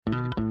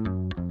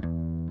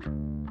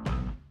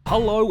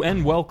Hello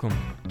and welcome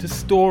to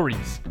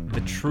Stories,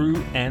 the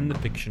True and the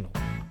Fictional.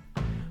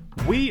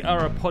 We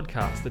are a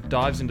podcast that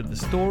dives into the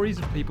stories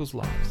of people's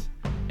lives,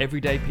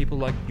 everyday people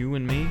like you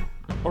and me,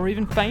 or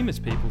even famous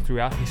people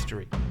throughout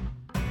history.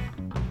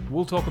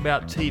 We'll talk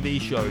about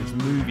TV shows,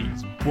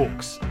 movies,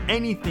 books,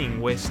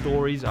 anything where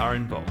stories are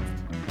involved.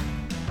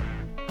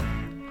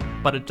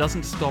 But it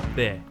doesn't stop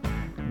there.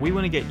 We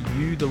want to get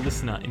you, the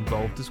listener,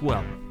 involved as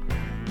well.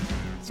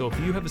 So if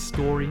you have a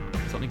story,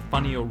 something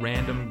funny or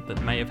random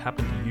that may have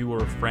happened to you or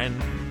a friend,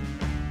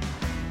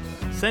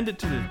 send it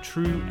to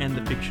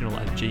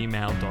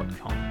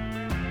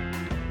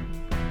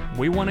thetrueandthefictional@gmail.com.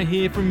 We want to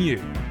hear from you.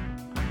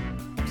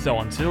 So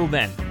until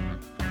then,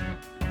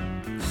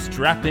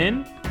 strap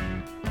in.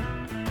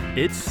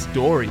 It's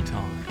story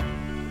time.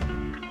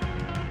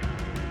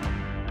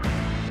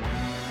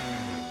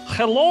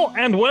 Hello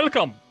and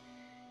welcome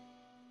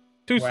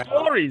to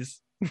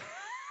Stories.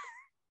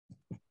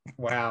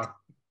 Wow.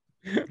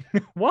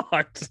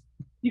 What?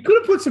 You could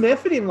have put some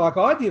effort in like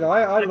I did.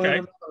 I Okay.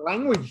 learned another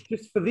language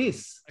just for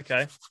this.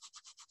 Okay.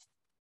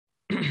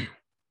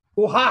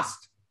 Du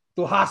hast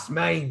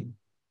mein.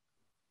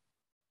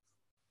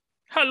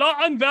 Hello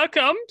and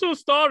welcome to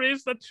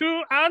Stories, the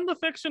True and the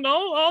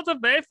Fictional, all the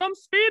way from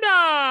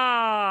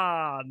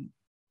Sweden.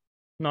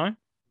 No?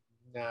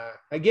 No.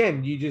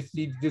 Again, you just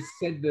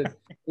said that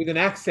with an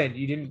accent.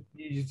 You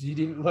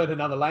didn't learn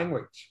another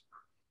language.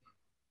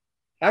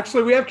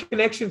 Actually, we have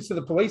connections to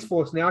the police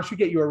force now. I should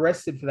get you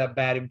arrested for that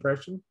bad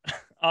impression.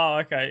 Oh,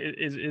 okay.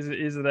 Is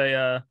it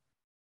a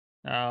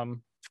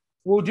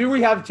Well, do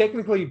we have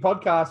technically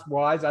podcast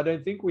wise? I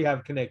don't think we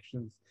have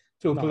connections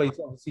to a police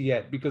officer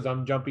yet because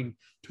I'm jumping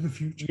to the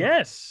future.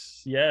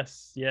 Yes.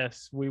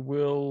 We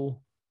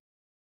will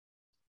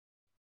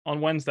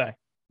on Wednesday.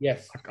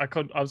 Yes. I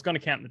was going to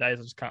count the days.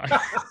 I just can't.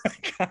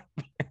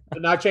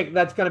 No, check.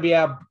 That's going to be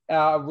our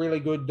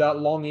really good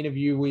long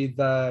interview with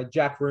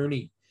Jack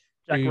Rooney.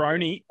 Jack who,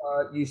 Roney.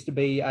 used to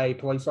be a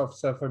police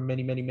officer for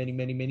many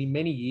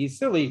years.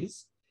 Still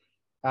is.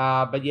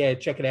 But yeah,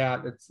 check it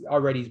out. I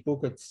read his book.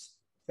 It's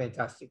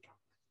fantastic.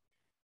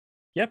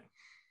 Yep.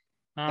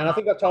 And I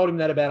think I told him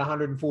that about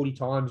 140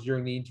 times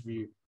during the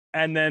interview.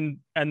 And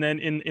then in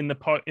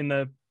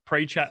the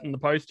pre-chat and the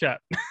post-chat.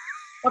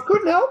 I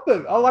couldn't help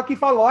it.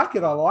 If I like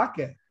it, I like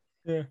it.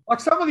 Yeah. Like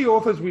some of the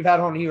authors we've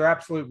had on here are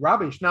absolute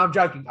rubbish. No, I'm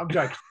joking. I'm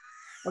joking.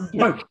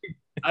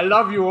 I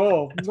love you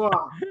all.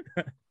 Mwah.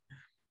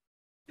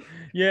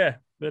 Yeah,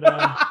 but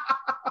I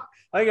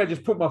think I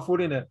just put my foot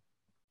in it.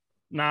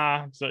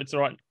 nah, so it's all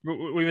right.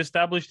 We've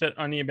established that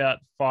only about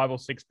 5 or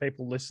 6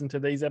 people listen to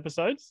these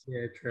episodes.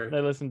 Yeah, true.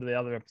 They listen to the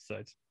other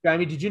episodes.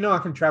 Jamie, did you know I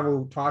can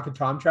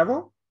time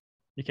travel?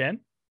 You can?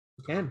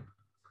 You can.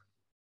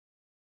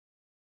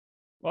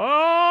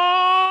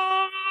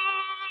 Oh!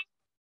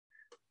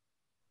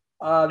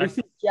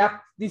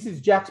 This is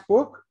Jack's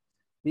book.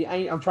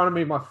 I'm trying to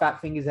move my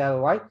fat fingers out of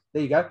the way.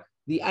 There you go.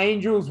 The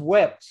Angels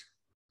Wept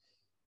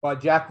by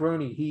Jack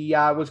Rooney. He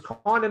was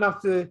kind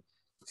enough to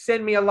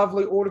send me a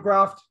lovely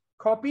autographed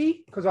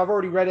copy because I've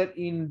already read it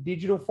in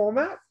digital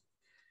format.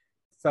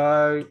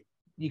 So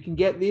you can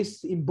get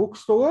this in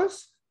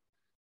bookstores,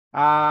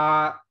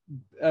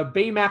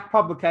 BMAC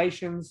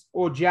Publications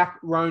or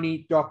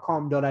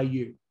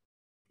jackroney.com.au.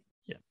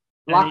 Yeah.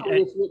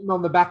 Luckily, it's written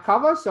on the back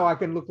cover, so I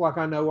can look like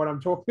I know what I'm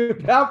talking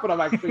about, but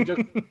I'm actually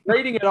just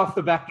reading it off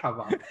the back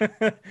cover.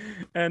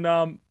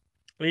 And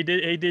he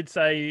did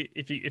say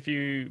if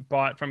you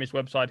buy it from his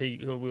website,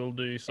 he will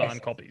do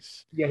signed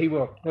copies. Yeah, he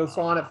will. He'll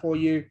sign it for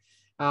you.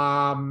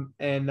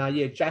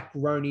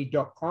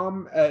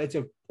 Jackroney.com. It's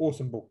an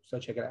awesome book, so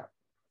check it out.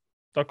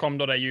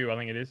 .com.au, I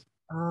think it is.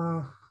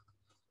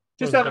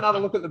 Just have another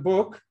look at the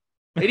book.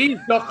 It is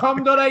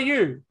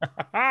 .com.au.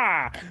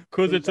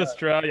 Because it's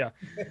Australia.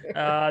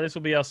 This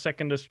will be our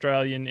second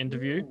Australian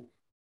interview.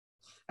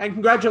 And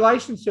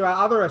congratulations to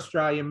our other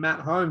Australian,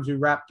 Matt Holmes, who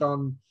wrapped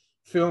on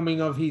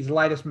filming of his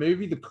latest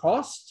movie, The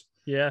Cost.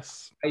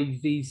 Yes. I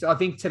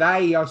think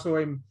today I saw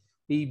him.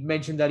 He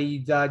mentioned that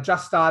he'd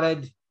just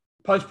started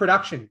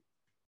post-production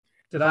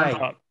today.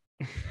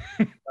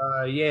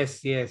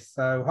 Yes.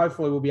 So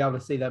hopefully we'll be able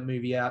to see that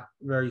movie out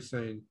very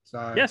soon.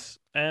 So yes,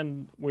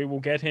 and we will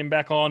get him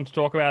back on to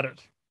talk about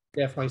it.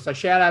 Definitely. So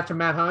shout out to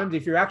Matt Holmes.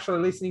 If you're actually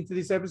listening to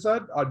this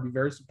episode, I'd be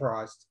very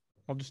surprised.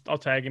 I'll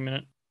tag him in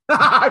it.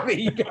 There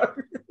you go.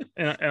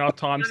 And I'll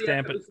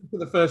timestamp it for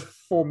the first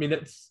 4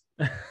 minutes.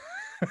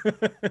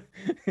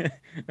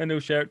 And he'll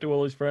share it to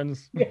all his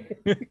friends.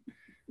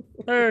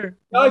 No,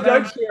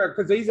 don't share it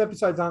because these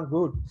episodes aren't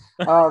good.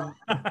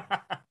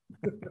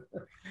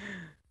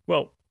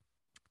 Well,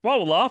 while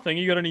we're laughing,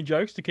 you got any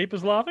jokes to keep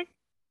us laughing?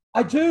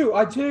 I do.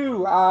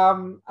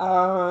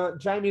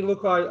 Jamie,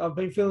 look, I've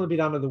been feeling a bit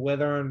under the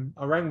weather, and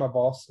I rang my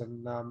boss,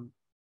 and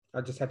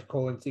I just had to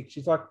call in sick.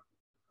 She's like,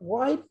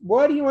 "Why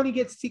do you only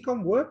get sick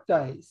on work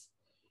days?"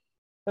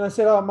 And I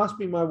said, "Oh, it must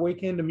be my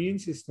weekend immune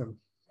system."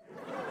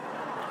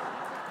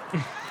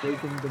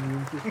 Weakened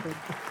immune system.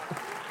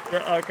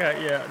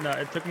 Okay, yeah, no,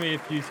 it took me a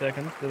few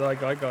seconds, but I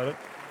got it.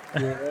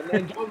 Yeah,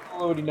 and John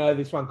will already know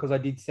this one because I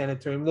did send it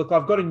to him. Look,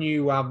 I've got a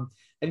new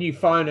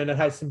phone and it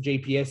has some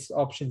GPS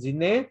options in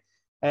there.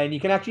 And you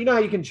can actually, how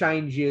you can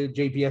change your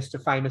GPS to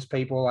famous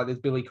people, like there's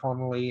Billy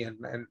Connolly and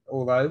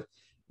all those.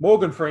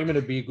 Morgan Freeman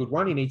would be a good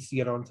one. He needs to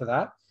get onto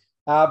that.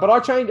 But I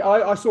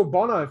saw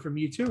Bono from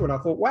U2 and I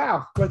thought,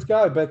 wow, let's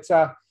go. But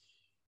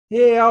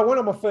yeah, I went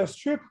on my first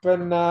trip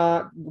and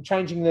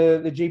changing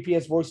the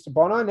GPS voice to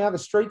Bono. Now the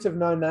streets have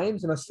no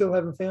names and I still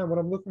haven't found what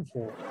I'm looking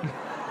for.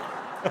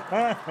 But,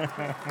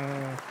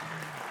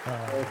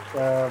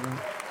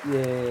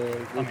 yeah.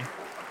 I mean,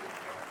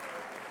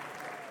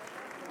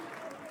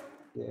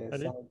 yeah.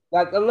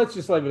 So let's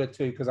just leave it at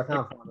 2 because I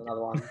can't find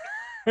another one.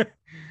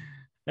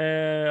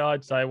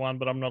 I'd say one,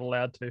 but I'm not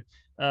allowed to.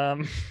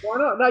 Why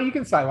not? No, you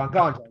can say one. Go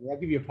on, Jamie. I'll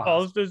give you a pass.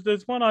 Oh,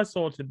 there's one I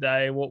saw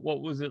today. What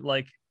was it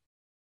like?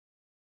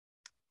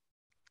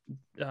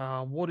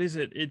 What is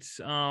it? It's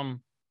the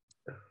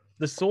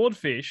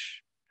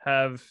swordfish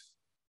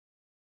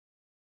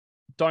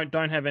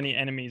don't have any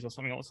enemies or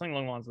something along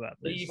the lines of that.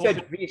 You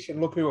said fish and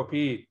look who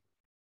appeared.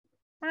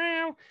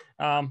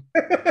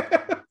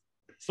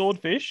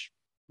 Swordfish.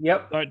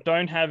 Yep.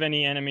 Don't have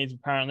any enemies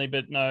apparently,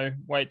 but no,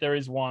 wait, there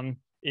is one.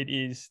 It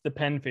is the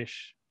penfish,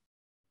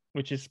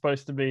 which is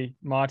supposed to be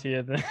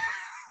mightier than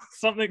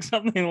something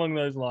along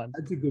those lines.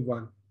 That's a good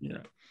one.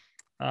 Yeah.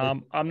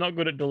 I'm not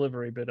good at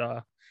delivery, but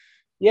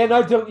yeah,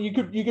 no, you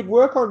could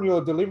work on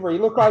your delivery.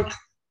 Look,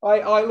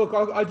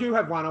 I do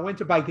have one. I went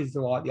to Baker's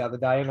Delight the other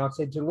day and I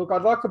said to her, look,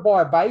 I'd like to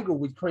buy a bagel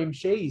with cream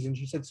cheese. And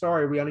she said,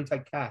 sorry, we only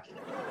take cash.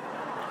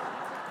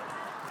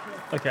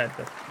 Okay.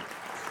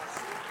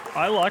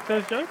 I like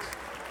those jokes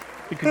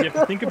because you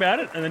have to think about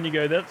it and then you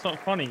go, that's not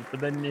funny. But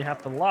then you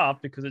have to laugh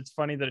because it's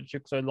funny that it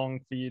took so long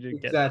for you to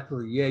get.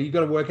 Exactly. Yeah, you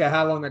got to work out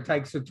how long it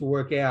takes it to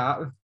work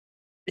out.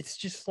 It's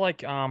just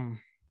like the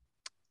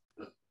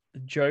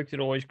joke that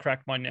always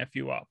cracked my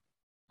nephew up.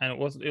 And it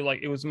was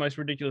the most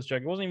ridiculous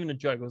joke. It wasn't even a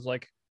joke. It was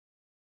like,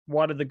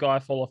 why did the guy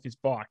fall off his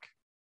bike?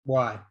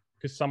 Why?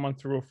 Because someone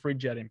threw a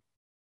fridge at him.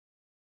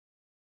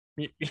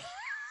 You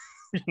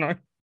know?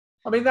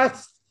 I mean,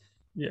 that's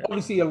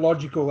obviously a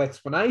logical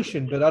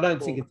explanation, but I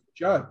don't think it's a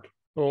joke.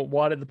 Or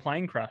why did the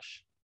plane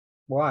crash?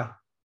 Why?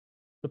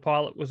 The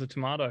pilot was a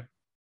tomato.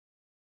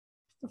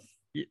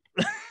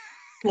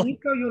 Can you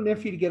tell your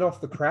nephew to get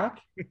off the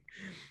crack?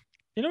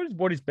 You know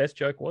what his best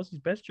joke was? His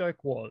best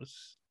joke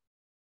was,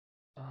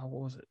 what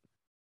was it?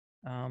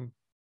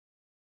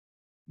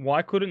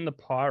 Why couldn't the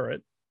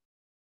pirate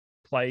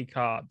play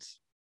cards?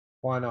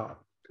 Why not?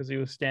 Because he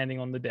was standing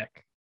on the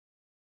deck.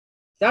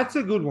 That's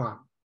a good one.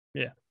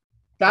 Yeah.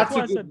 That's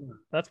a good one.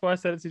 That's why I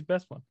said it's his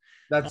best one.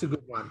 That's a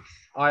good one.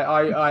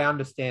 I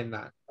understand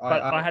that.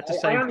 But I had to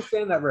say, I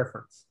understand that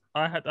reference.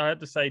 I had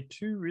to say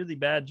 2 really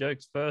bad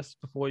jokes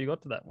first before you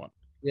got to that one.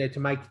 Yeah,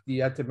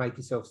 you had to make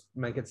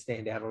it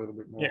stand out a little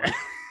bit more.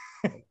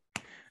 Yeah.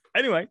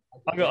 Anyway,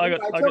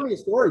 tell me a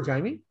story,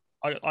 Jamie.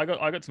 I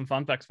got some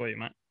fun facts for you,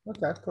 mate.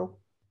 Okay, cool.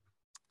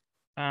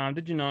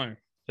 Did you know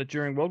that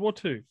during World War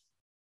II,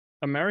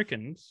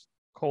 Americans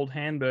called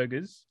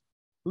hamburgers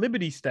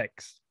Liberty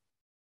Steaks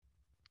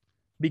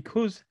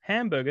because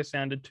hamburger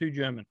sounded too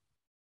German?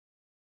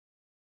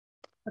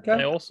 Okay.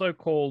 They also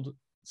called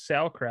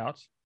sauerkraut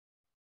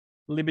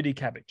Liberty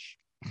cabbage.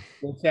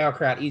 Well,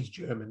 sauerkraut is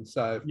German,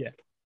 so yeah.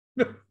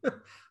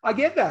 I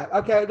get that.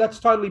 Okay, that's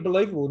totally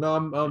believable.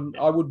 No,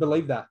 I would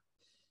believe that.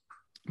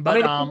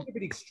 But I mean, it's a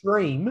bit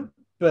extreme,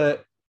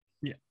 but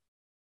yeah,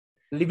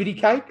 Liberty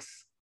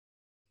cakes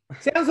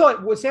sounds like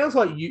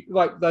you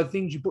like the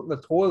things you put in the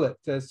toilet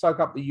to soak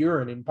up the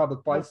urine in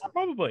public places.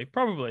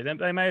 Probably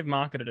they may have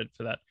marketed it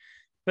for that.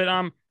 But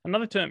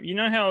another term. You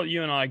know how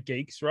you and I are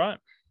geeks, right?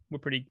 We're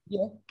pretty geek.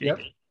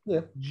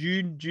 Yeah.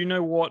 Do you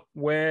know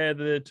where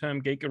the term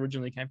geek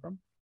originally came from?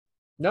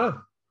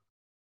 No.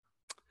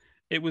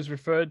 It was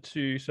referred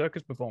to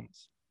circus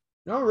performers.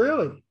 Oh,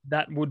 really?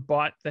 That would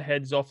bite the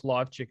heads off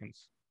live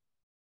chickens.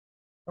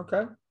 Okay.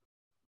 I'm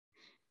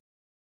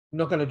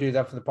not going to do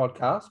that for the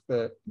podcast,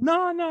 but...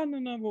 No.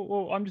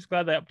 Well, I'm just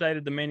glad they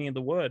updated the meaning of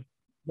the word.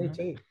 Me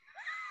too.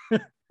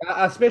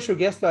 A special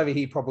guest over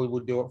here probably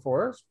would do it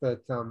for us, but...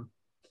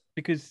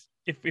 Because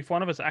if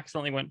one of us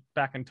accidentally went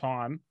back in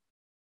time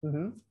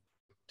to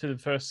the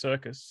first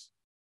circus,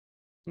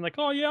 I'm like,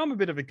 oh, yeah, I'm a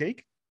bit of a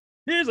geek.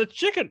 Here's a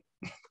chicken.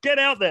 Get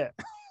out there.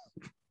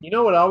 You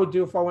know what I would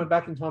do if I went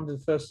back in time to the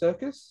first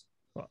circus?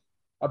 What?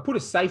 I'd put a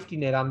safety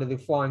net under the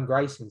Flying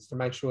Graysons to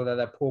make sure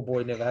that poor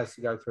boy never has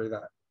to go through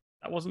that.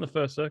 That wasn't the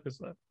first circus,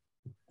 though.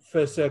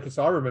 First circus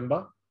I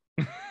remember.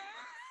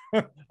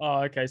 Oh,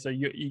 okay. So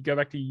you go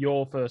back to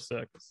your first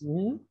circus.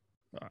 Mm-hmm.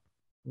 Right.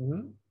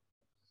 Mm-hmm.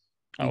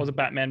 That was a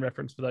Batman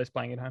reference for those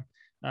playing at home.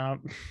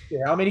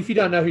 Yeah, I mean, if you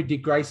don't know who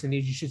Dick Grayson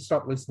is, you should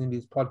stop listening to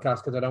this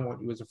podcast because I don't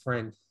want you as a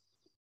friend.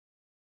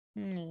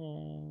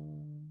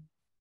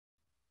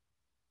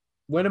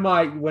 When am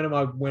I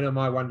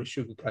one to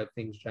sugarcoat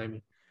things,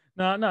 Jamie?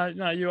 No.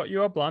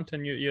 You are blunt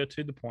and you're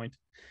to the point.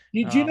 Do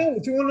you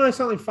want to know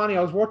something funny?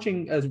 I was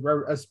watching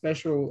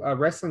a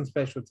wrestling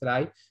special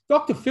today.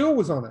 Dr. Phil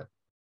was on it.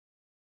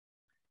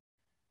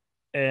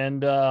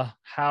 And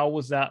how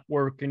was that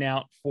working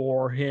out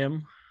for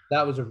him?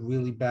 That was a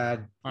really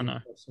bad I know.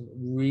 impression.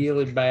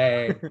 Really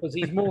bad. Because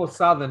he's more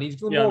southern. He's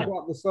Yeah, I more know.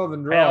 like the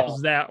southern drawl.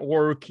 How's that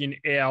working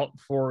out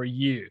for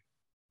you?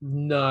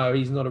 No,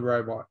 he's not a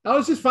robot. Oh,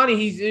 it's just funny.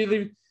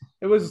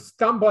 It was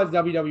done by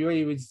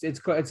WWE.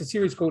 It's a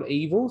series called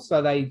Evil,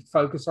 so they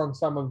focus on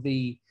some of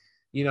the,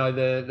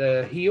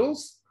 the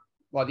heels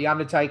like the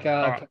Undertaker,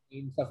 Right.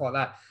 Kane, stuff like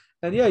that.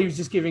 And yeah, he was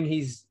just giving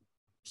his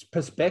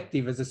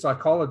perspective as a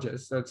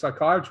psychologist, a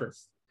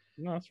psychiatrist.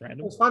 No, that's It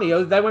random. was funny.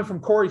 They went from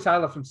Corey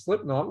Taylor from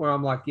Slipknot, where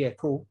I'm like, yeah,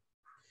 cool,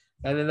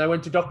 and then they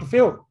went to Dr.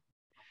 Phil.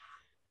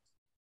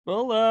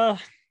 Well,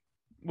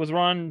 was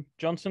Ryan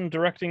Johnson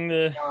directing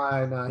the?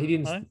 No, he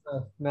didn't.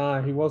 No?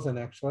 No, he wasn't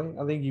actually.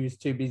 I think he was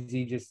too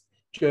busy just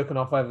jerking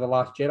off over the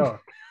Last Jedi,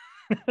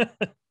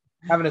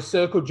 having a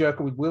circle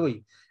jerker with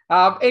Willie.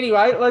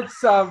 Anyway,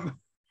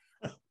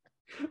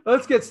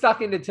 let's get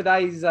stuck into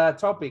today's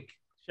topic.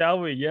 Shall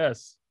we?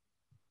 Yes.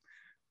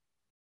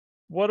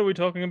 What are we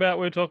talking about?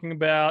 We're talking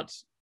about.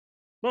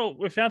 Well,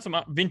 we found some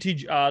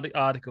vintage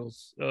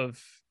articles of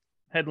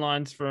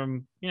headlines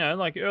from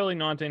like early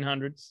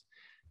 1900s.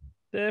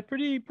 They're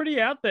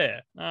pretty out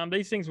there.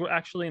 These things were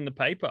actually in the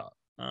paper.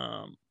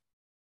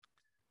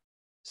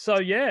 So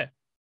yeah,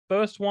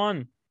 first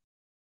one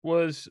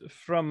was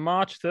from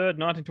March 3rd,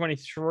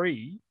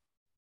 1923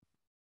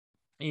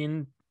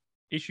 in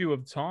issue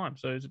of Time.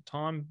 So is it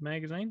Time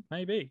magazine?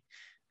 Maybe.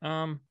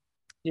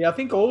 Yeah, I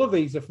think all of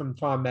these are from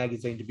Time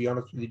magazine, to be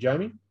honest with you,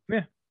 Jamie.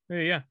 Yeah,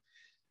 there you go.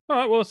 All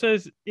right, well, it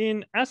says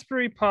in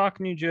Asbury Park,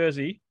 New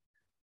Jersey,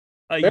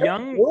 Very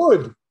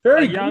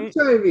good,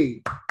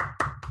 Jamie.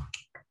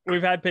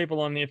 We've had people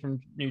on here from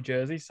New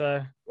Jersey,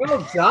 so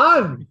Well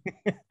done.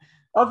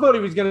 I thought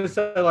he was going to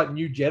say like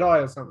New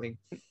Jedi or something,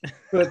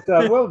 but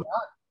well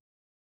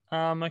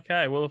done.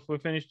 Okay, well, if we're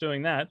finished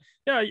doing that,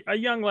 yeah, a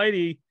young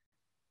lady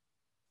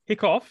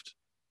hiccuped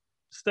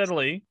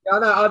steadily. I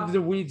know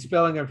the weird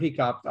spelling of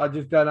hiccup. I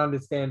just don't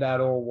understand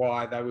at all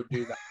why they would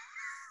do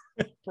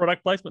that.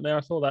 Product placement there,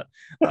 I saw that.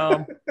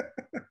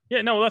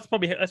 Yeah, no, that's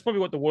probably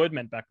what the word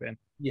meant back then.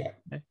 Yeah.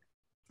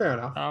 Fair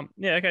enough.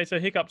 Yeah, okay, so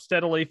hiccuped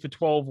steadily for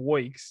 12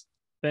 weeks,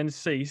 then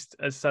ceased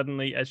as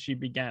suddenly as she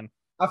began.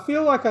 I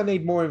feel like I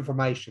need more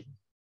information.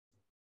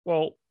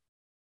 Well,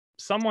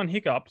 someone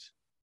hiccuped.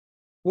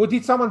 Well,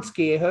 did someone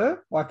scare her?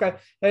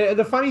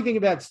 The funny thing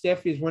about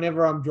Steph is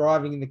whenever I'm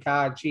driving in the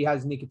car, she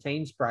has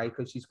nicotine spray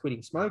because she's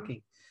quitting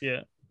smoking.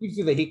 Yeah. Gives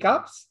her the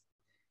hiccups,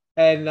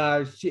 and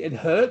it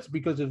hurts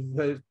because of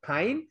her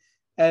pain.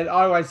 And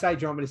I always say,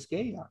 "Do you want me to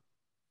scare you?"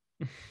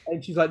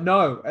 And she's like,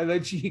 "No." And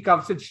then she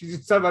hiccups and she's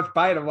in so much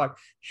pain. I'm like,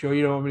 "Sure,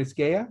 you don't want me to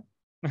scare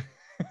you?"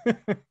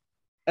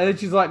 And then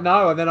she's like,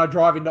 "No." And then I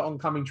drive into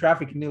oncoming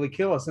traffic and nearly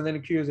kill us, and then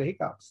it cures her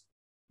hiccups.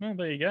 Well,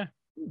 there you go.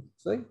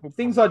 See,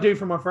 things I do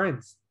for my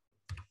friends.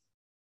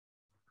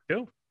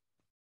 Cool.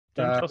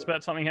 Do you want to tell us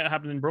about something that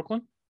happened in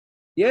Brooklyn?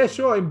 Yeah,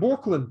 sure. In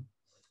Brooklyn,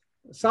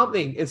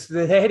 something.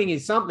 The heading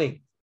is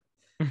something.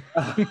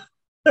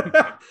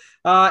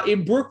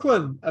 In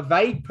Brooklyn, a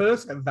vague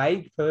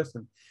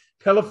person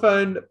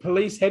telephoned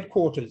police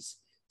headquarters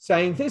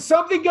saying, "There's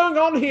something going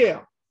on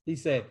here," he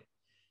said.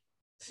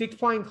 6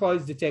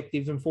 plainclothes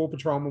detectives and 4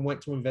 patrolmen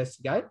went to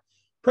investigate.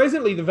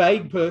 Presently, the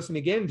vague person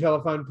again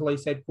telephoned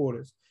police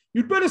headquarters.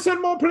 "You'd better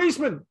send more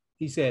policemen,"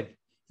 he said.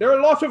 "There are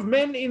a lot of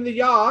men in the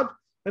yard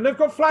and they've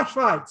got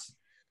flashlights."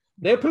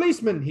 "They're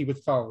policemen," he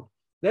was told.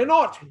 "They're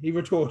not," he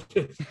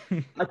retorted.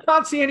 "I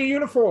can't see any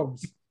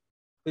uniforms."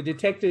 The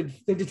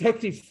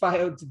detective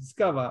failed to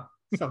discover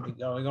something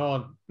going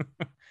on.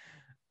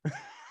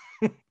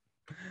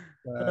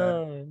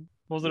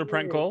 Was it a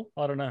prank call?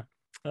 I don't know.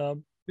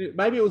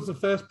 Maybe it was the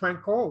first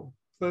prank call.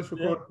 First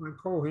recorded prank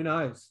call. Who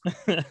knows?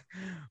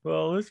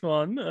 Well, this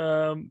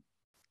one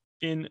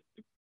in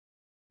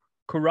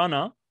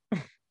Coruna,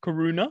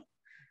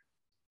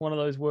 one of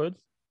those words,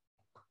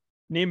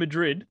 near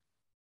Madrid,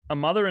 a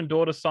mother and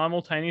daughter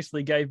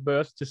simultaneously gave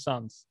birth to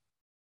sons.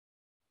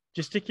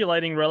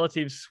 Gesticulating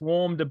relatives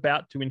swarmed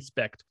about to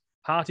inspect.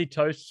 Hearty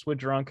toasts were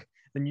drunk.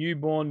 The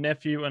newborn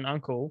nephew and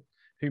uncle,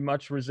 who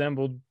much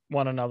resembled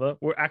one another,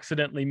 were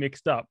accidentally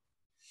mixed up.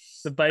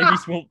 The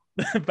babies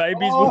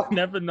will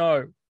never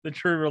know the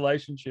true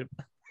relationship.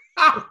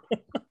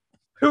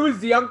 Who is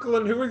the uncle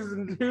and who is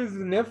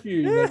the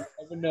nephew? They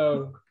never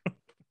know.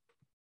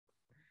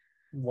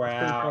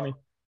 Wow.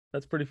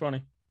 That's pretty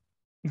funny.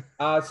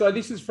 So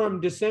this is from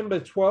December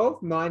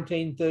 12th,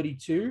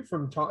 1932.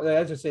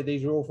 As I said,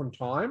 these are all from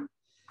Time.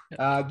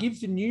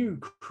 Gives a new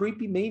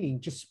creepy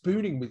meaning to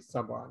spooning with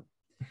someone.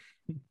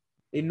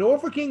 In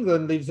Norfolk,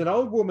 England, lives an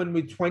old woman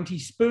with 20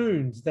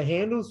 spoons. The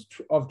handles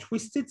of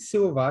twisted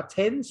silver,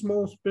 10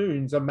 small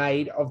spoons are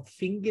made of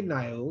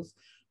fingernails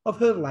of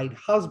her late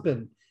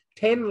husband.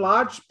 10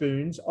 large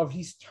spoons of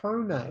his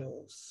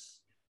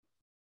toenails.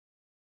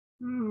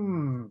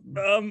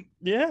 I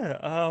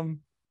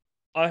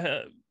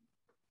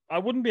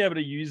wouldn't be able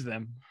to use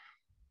them.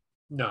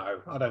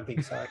 No, I don't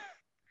think so.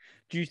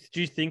 Do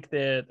you think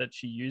that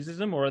she uses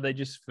them, or are they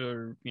just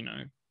for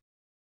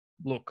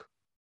look?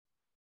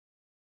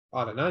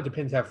 I don't know.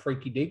 Depends how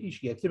freaky deaky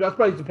she gets. I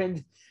suppose it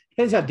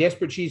depends how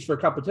desperate she is for a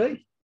cup of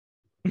tea.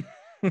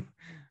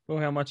 Or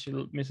how much she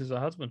misses her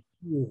husband.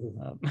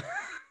 No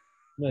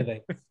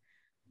thanks.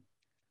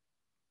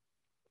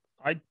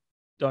 I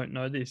don't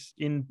know this.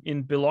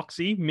 In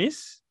Biloxi,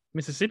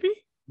 Mississippi?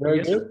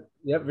 Very good.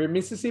 Yep,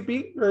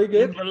 Mississippi. Very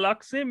good. In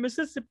Biloxi,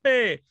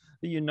 Mississippi,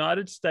 the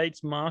United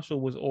States Marshal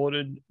was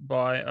ordered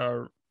by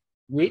a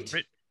Writ.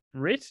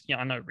 Yeah,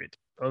 I know writ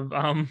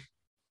of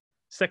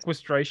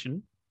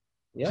sequestration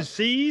Yeah. to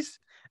seize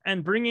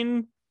and bring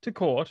in to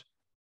court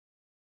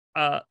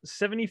a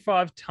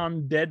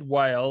 75-ton dead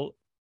whale,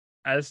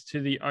 as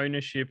to the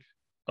ownership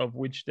of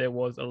which there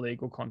was a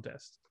legal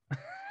contest.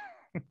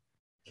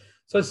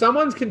 So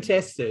someone's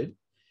contested.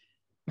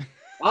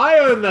 I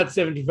own that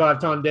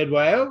 75-ton dead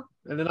whale.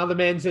 And another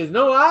man says,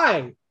 no,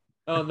 I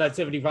own that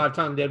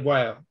 75-ton dead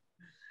whale.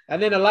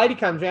 And then a lady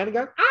comes around and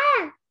goes,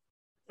 I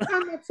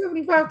own that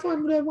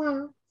 75-ton dead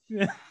whale.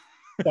 Yeah.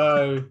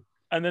 So,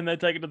 and then they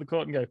take it to the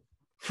court and go,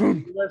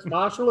 the U.S.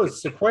 Marshal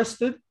has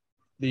sequestered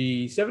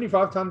the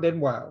 75-ton dead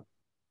whale.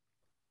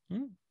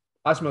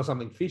 I smell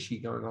something fishy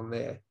going on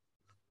there.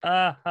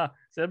 so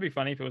that'd be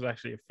funny if it was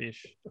actually a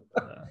fish.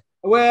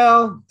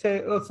 Well,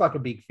 it looks like a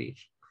big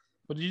fish.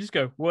 But did you just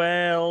go,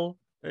 well,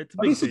 it's a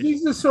big This fish.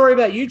 is a story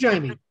about you,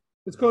 Jamie.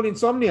 It's called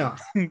Insomnia.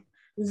 This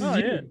is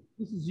you. Yeah.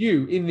 This is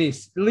you in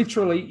this.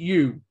 Literally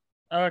you.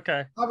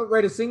 Okay. I haven't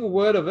read a single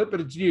word of it,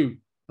 but it's you.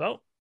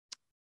 Well,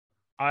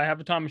 I have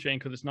a time machine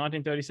because it's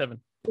 1937.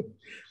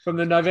 From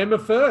the November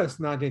 1st,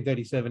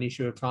 1937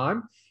 issue of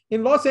Time.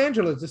 In Los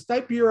Angeles, the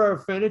State Bureau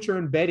of Furniture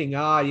and Bedding.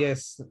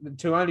 Yes,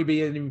 to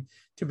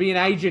be an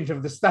agent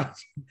of the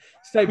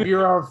State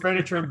Bureau of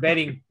Furniture and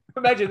Bedding.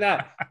 Imagine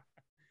that.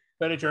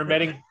 Furniture and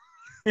Bedding.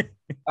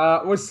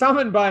 Was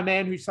summoned by a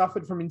man who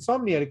suffered from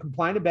insomnia to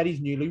complain about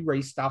his newly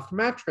restuffed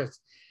mattress.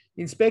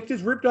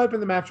 Inspectors ripped open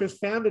the mattress,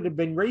 found it had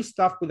been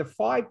restuffed with a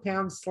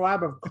 5-pound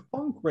slab of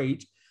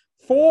concrete,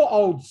 4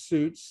 old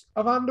suits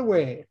of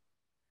underwear.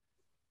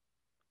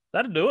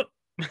 That'll do it.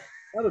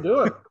 That'll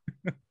do it.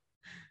 Can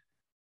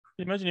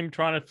you imagine him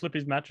trying to flip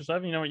his mattress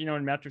over? You know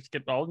when mattresses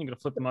get old and you got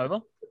to flip them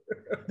over?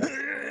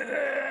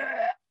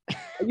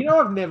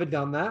 I've never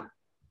done that.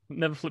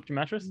 Never flipped your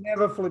mattress?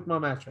 Never flipped my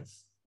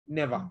mattress.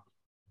 Never.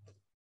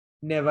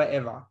 Never,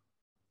 ever.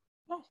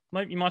 Oh,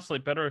 maybe you might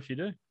sleep better if you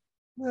do.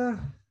 Uh,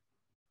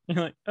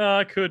 You're like,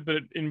 I could, but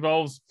it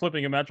involves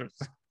flipping a mattress.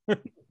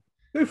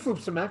 Who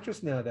flips a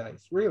mattress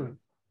nowadays? Really?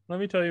 Let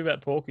me tell you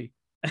about Porky.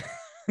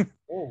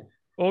 Oh.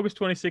 August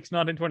 26,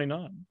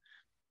 1929.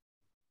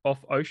 Off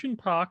Ocean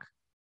Park,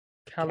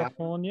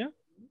 California.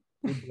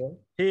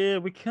 Here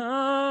we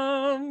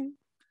come.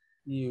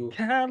 You.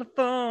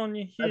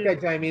 California. Here. Okay,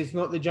 Jamie, it's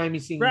not the Jamie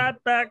singing. Right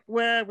back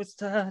where we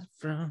started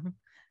from.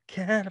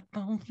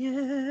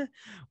 California.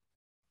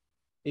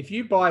 If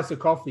you buy us a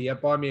coffee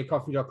at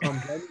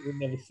buymeacoffee.com, Jamie, we'll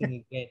never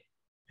sing again.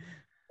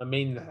 I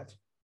mean that.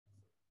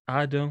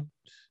 I don't.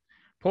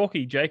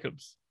 Porky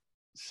Jacobs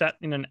sat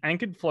in an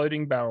anchored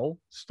floating barrel,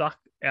 stuck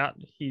out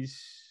his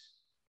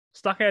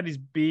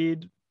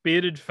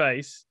bearded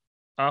face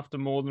after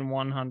more than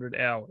 100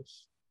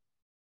 hours.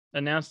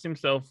 Announced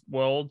himself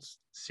world's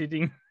sit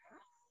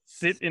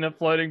in a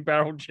floating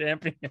barrel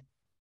champion.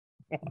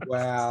 What?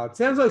 Wow. It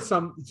sounds like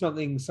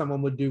something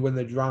someone would do when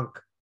they're drunk.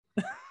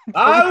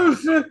 I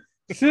was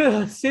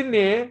sitting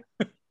there.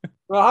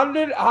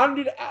 100,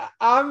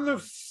 I'm the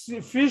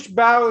fish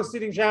barrel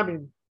sitting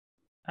champion.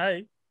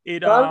 Hey,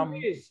 it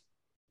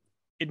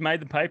made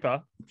the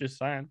paper. Just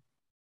saying.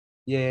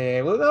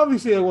 Yeah, well,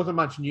 obviously there wasn't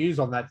much news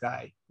on that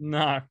day.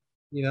 No,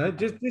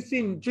 just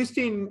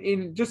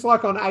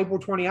like on April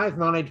 28th,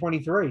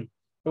 1923,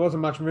 there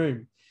wasn't much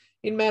moon.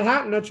 In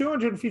Manhattan, a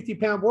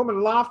 250-pound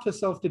woman laughed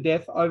herself to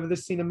death over the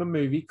cinema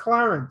movie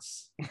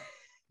Clarence.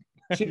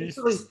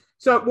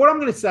 So what I'm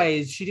going to say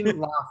is she didn't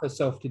laugh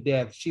herself to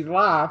death. She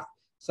laughed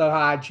so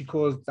hard she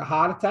caused a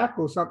heart attack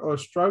or a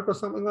stroke or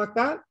something like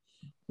that.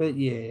 But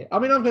yeah, I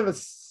mean, I've never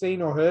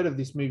seen or heard of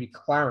this movie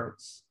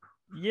Clarence.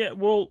 Yeah,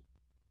 well,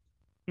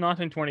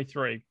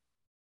 1923.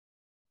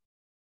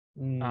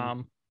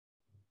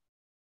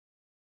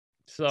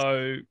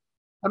 So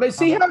I mean,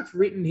 see how it's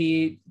written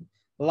here.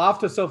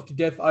 Laughed herself to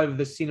death over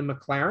the cinema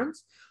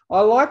Clarence.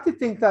 I like to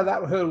think that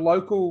her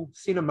local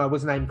cinema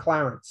was named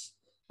Clarence,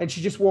 and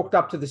she just walked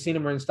up to the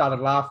cinema and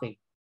started laughing.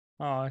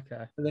 Oh,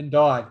 okay. And then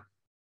died.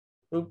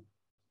 Oop.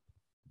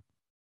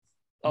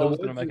 I was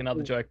going to make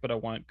another joke, but I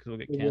won't because we'll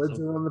get cancelled. The words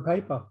are on the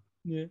paper.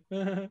 Yeah.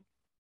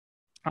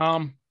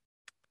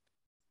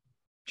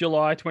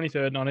 July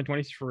 23rd,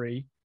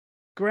 1923.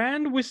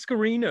 Grand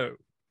Whiskerino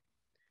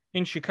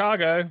in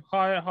Chicago.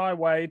 Hi,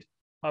 Wade.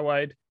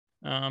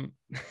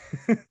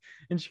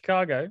 In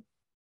Chicago,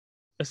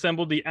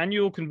 assembled the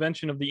annual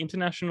convention of the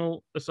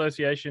International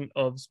Association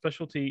of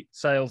Specialty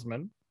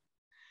Salesmen.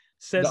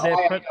 Said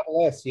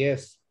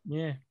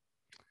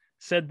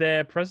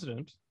their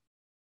president,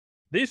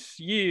 this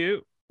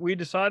year we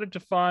decided to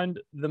find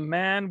the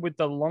man with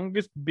the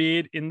longest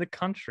beard in the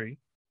country,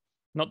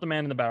 not the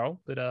man in the barrel,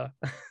 but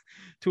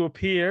to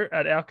appear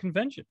at our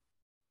convention.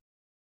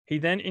 He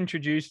then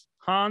introduced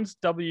Hans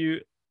W.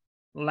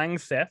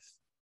 Langseth,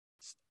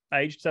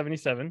 aged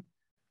 77,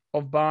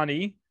 of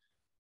Barney,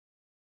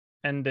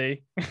 ND,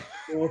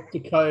 North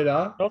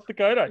Dakota. North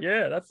Dakota.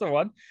 Yeah, that's the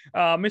one.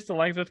 Mr.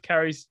 Langseth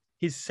carries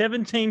his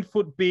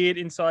 17-foot beard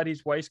inside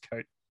his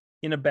waistcoat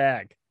in a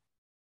bag.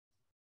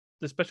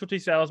 The specialty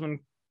salesman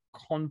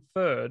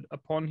conferred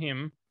upon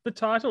him the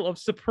title of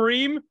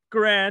Supreme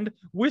Grand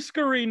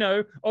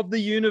Whiskerino of the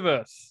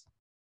Universe.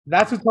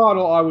 That's a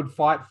title I would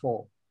fight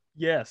for.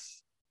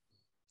 Yes.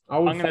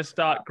 I'm going to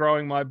start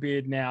growing my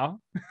beard now.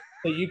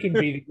 So you can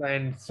be the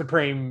Grand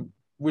Supreme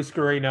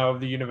Whiskerino of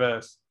the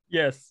Universe.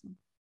 Yes.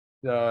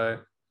 So,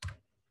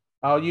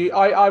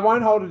 I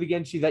won't hold it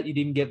against you that you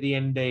didn't get the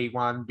ND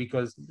one,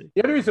 because the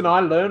only reason I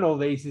learn all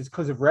these is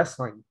because of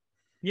wrestling.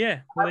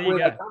 Yeah, well, there you where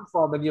go. they come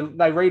from, and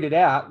they read it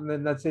out, and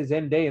then that says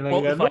ND, and then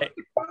you go,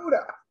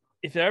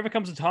 if there ever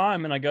comes a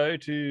time and I go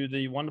to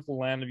the wonderful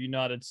land of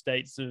United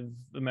States of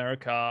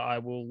America, I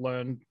will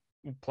learn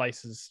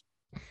places.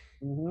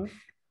 Mm-hmm.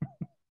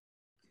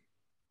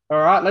 All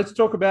right, let's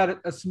talk about it.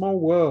 A Small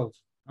World.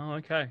 Oh,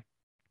 okay.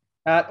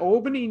 At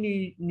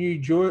Albany, New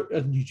York.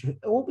 No,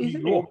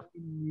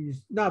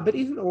 but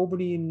isn't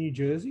Albany in New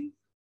Jersey?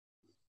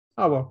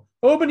 Oh, well.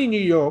 Albany,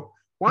 New York.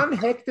 One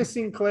Hector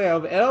Sinclair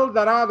of El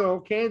Dorado,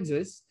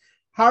 Kansas,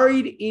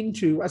 hurried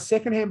into a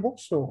secondhand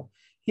bookstore.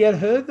 He had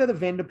heard that a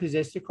vendor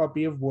possessed a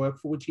copy of work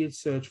for which he had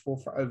searched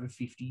for over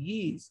 50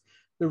 years,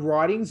 the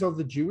writings of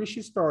the Jewish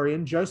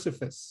historian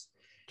Josephus.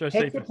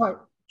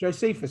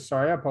 Josephus,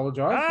 sorry, I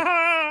apologize.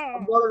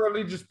 I'm not a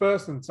religious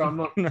person, so I'm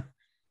not.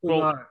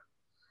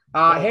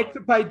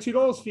 Hector paid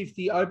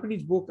 $2.50, opened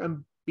his book,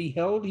 and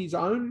beheld his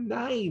own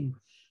name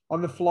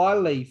on the fly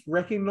leaf,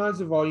 recognized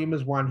the volume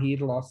as one he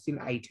had lost in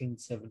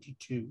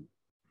 1872.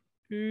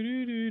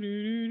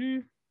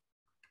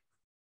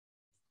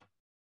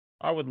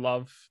 I would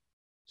love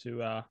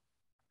to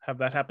have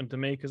that happen to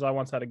me, because I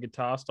once had a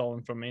guitar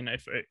stolen from me, and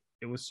it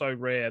was so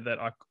rare that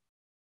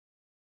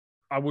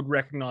I would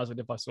recognize it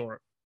if I saw it.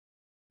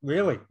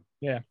 Really?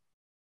 Yeah.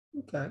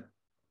 Okay.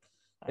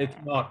 It's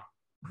not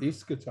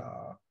this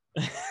guitar.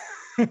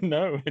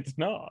 No, it's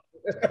not.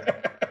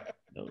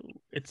 No,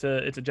 it's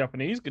a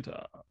Japanese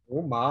guitar.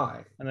 Oh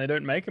my! And they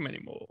don't make them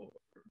anymore.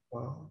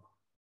 Wow.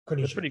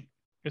 It's pretty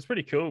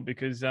cool,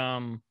 because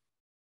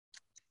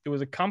it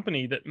was a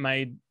company that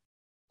made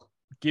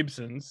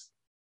Gibsons,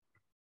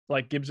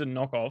 like Gibson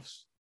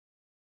knockoffs,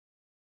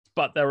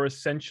 but they were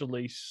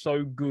essentially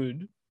so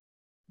good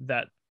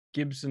that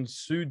Gibson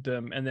sued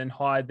them and then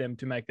hired them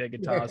to make their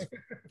guitars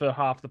for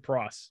half the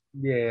price.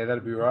 Yeah,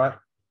 that'd be right.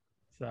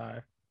 So,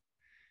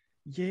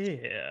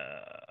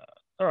 yeah.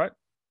 All right.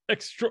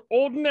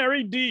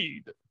 Extraordinary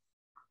deed.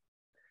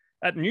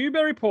 At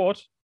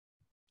Newburyport,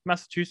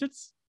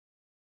 Massachusetts.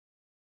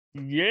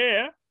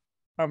 Yeah,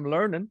 I'm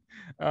learning.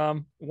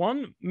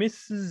 One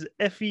Mrs.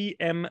 Effie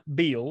M.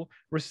 Beale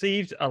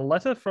received a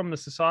letter from the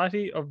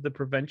Society of the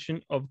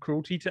Prevention of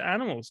Cruelty to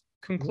Animals,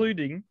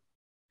 concluding,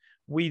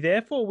 "We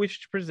therefore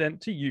wish to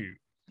present to you,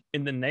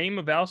 in the name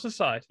of our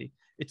society,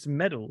 its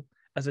medal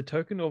as a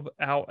token of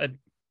our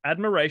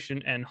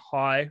admiration and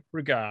high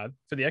regard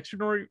for the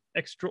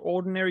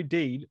extraordinary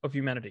deed of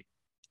humanity."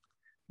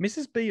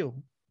 Mrs.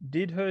 Beale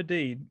did her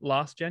deed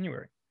last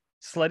January,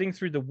 sledding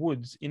through the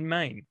woods in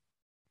Maine.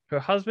 Her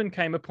husband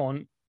came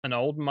upon an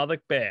old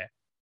mother bear,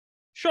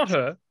 shot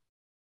her,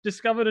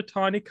 discovered a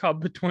tiny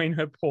cub between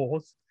her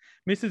paws.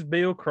 Mrs.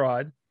 Beale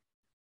cried,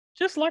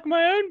 "Just like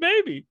my own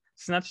baby,"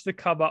 snatched the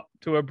cub up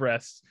to her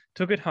breast,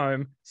 took it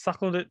home,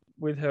 suckled it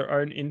with her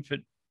own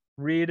infant,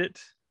 reared it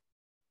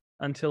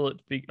until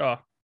it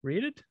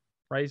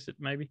raised it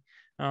maybe,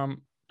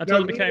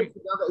 until it became.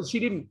 She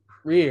didn't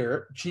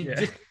rear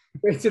it.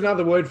 It's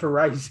another word for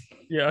raising.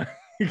 Yeah.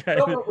 Okay.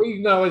 Not what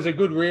we know as a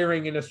good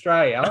rearing in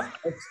Australia.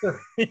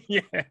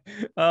 Yeah.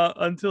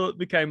 Until it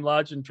became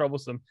large and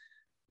troublesome,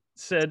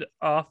 said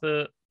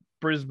Arthur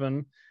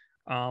Brisbane,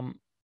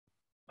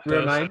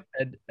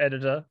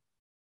 editor.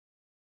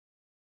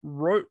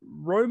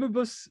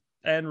 Romibus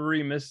and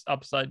Remus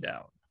upside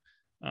down.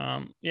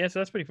 So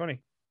that's pretty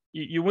funny.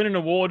 You win an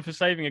award for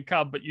saving a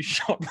cub, but you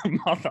shot the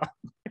mother.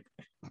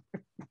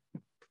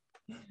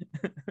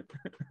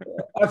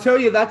 I'll tell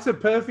you, that's a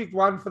perfect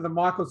one for the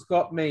Michael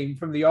Scott meme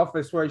from The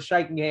Office, where he's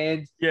shaking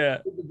hands. Yeah.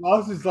 The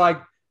boss is like,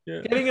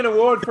 getting an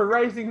award for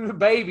raising the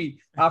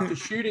baby after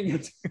shooting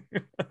it.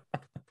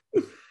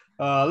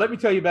 Let me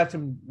tell you about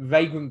some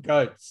vagrant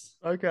goats.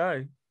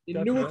 Okay.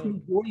 In Newark,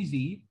 New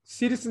Jersey,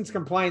 citizens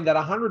complained that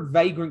 100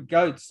 vagrant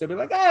goats, they'd be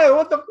like, "Hey,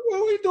 what are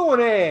we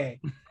doing here?"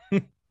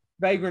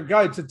 Vagrant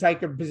goats had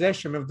taken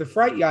possession of the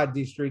freight yard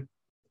district,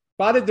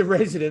 butted the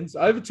residents,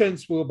 overturned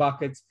swill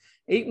buckets,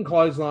 eaten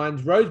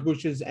clotheslines, rose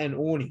bushes, and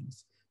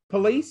awnings.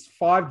 Police,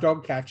 5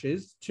 dog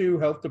catchers, 2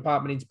 health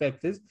department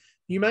inspectors,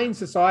 Humane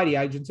Society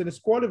agents, and a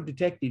squad of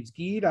detectives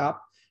geared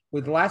up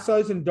with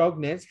lassos and dog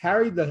nets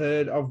harried the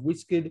herd of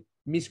whiskered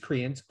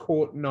miscreants,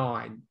 caught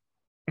 9.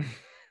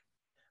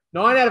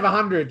 9 out of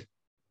 100.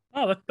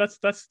 Oh, that's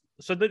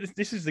so.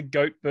 This is the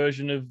goat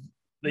version of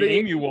the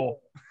Emu War.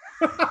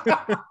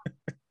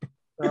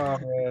 Oh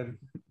man!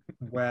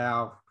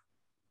 Wow.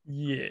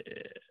 Yeah.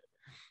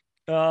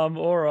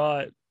 All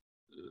right.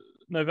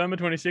 November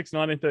 26,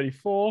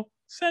 1934.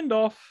 Send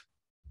off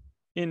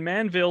in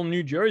Manville,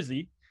 New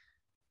Jersey.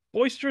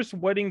 Boisterous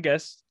wedding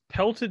guests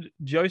pelted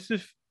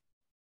Joseph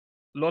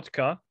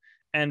Lotka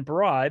and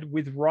bride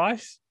with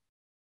rice,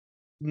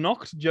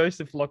 knocked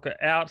Joseph Lotka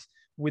out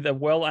with a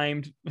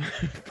well-aimed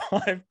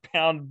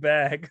 5-pound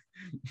bag,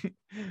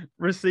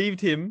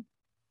 received him,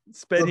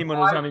 sped him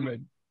on his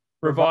honeymoon,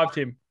 revived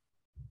him,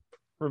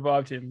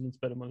 and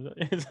sped him on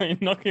his. So you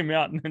knock him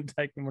out and then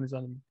take him on his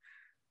honeymoon.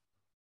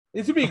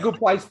 This would be a good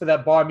place for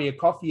that buy me a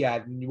coffee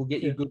ad, and you will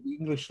get your good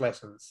English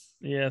lessons.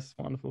 Yes,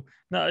 wonderful.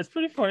 No, it's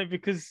pretty funny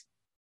because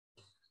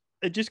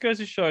it just goes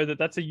to show that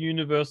that's a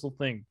universal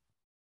thing.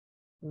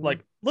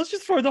 Like, let's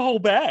just throw the whole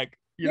bag.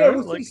 You know,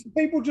 well, like,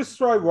 people just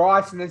throw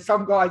rice, and then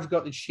some guy's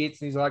got the shits,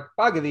 and he's like,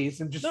 "Bugger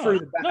this," and just threw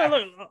the bag. No,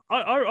 look,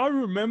 I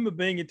remember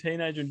being a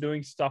teenager and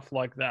doing stuff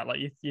like that. Like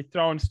you're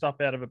throwing stuff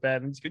out of a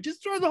bag and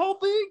just throw the whole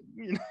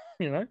thing.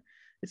 You know,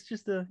 it's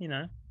just a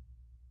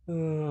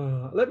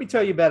Let me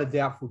tell you about a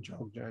doubtful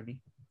dog, Jamie.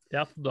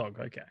 Doubtful dog.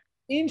 Okay.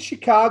 In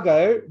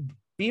Chicago,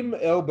 Bim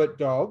Elbert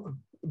dog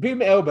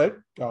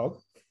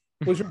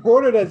was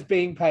reported as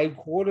being paid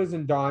quarters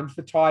and dimes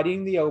for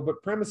tidying the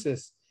Elbert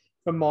premises,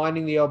 for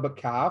minding the Elbert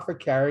car, for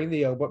carrying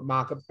the Elbert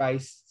market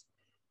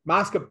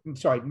basket,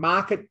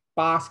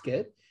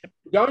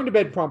 going to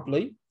bed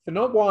promptly, for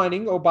not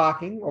whining or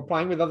barking or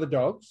playing with other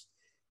dogs.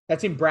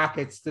 That's in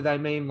brackets. Do they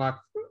mean like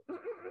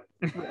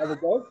other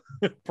dogs?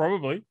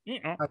 Probably.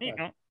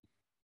 Okay.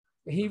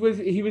 He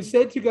was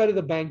said to go to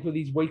the bank with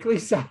his weekly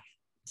savings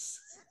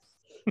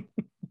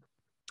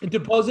and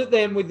deposit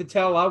them with the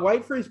teller,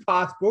 wait for his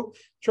passbook,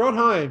 trot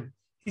home.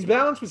 His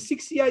balance was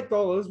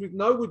 $68 with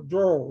no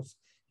withdrawals.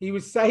 He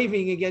was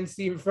saving against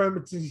the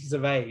infirmities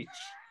of age.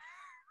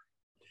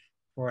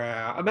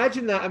 Wow.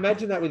 Imagine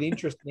that with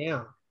interest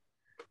now.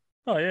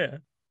 Oh, yeah.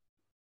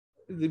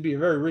 It'd be a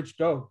very rich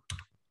dog.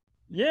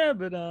 Yeah,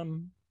 but,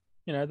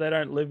 they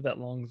don't live that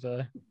long,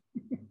 so.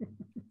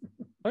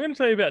 I'm going to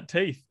tell you about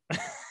teeth.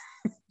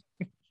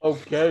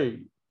 Okay.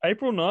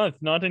 April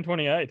 9th,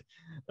 1928.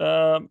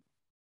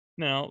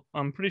 Now,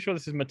 I'm pretty sure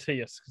this is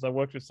Matthias because I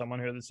worked with someone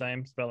who had the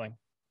same spelling.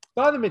 It's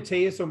either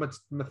Matthias or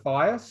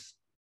Matthias.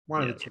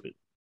 One of the two.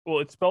 Well,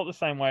 it's spelled the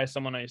same way as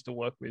someone I used to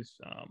work with.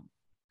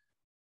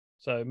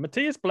 So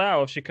Matthias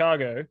Blau of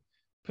Chicago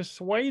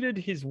persuaded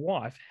his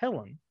wife,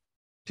 Helen,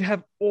 to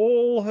have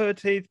all her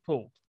teeth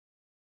pulled.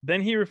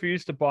 Then he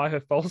refused to buy her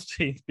false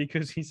teeth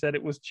because he said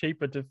it was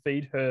cheaper to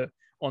feed her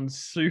on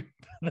soup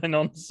than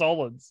on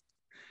solids.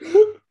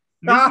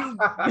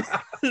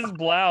 Mrs.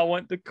 Blau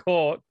went to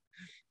court,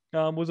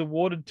 was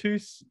awarded two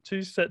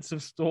sets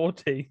of store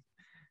teeth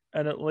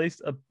and at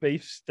least a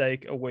beef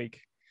steak a week.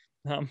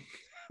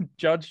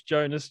 Judge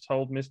Jonas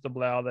told Mr.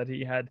 Blau that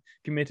he had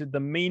committed the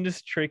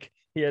meanest trick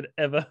he had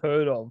ever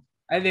heard of.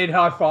 And then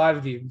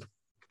high-fived him.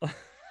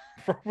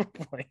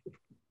 Probably.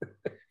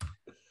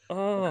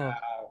 Oh.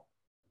 Wow.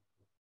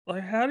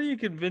 Like, how do you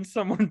convince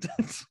someone to...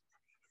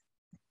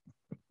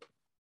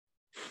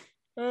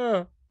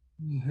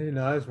 Who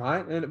knows,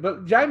 mate?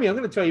 But Jamie, I'm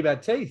going to tell you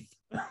about teeth.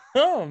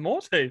 Oh,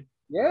 more teeth.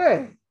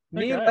 Yeah.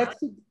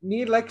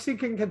 Near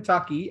Lexington,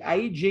 Kentucky,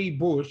 A.G.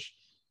 Bush,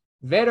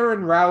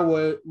 veteran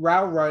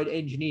railroad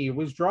engineer,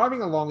 was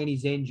driving along in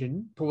his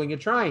engine, pulling a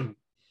train.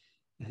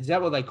 Is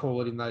that what they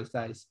call it in those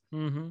days?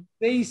 Mm-hmm.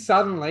 He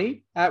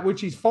suddenly, at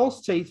which his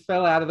false teeth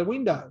fell out of the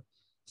window.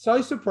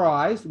 So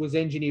surprised was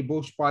Engineer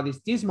Bush by this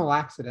dismal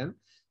accident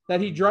that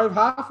he drove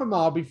half a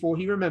mile before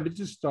he remembered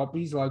to stop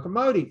his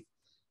locomotive.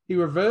 He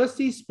reversed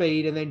his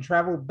speed and then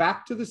traveled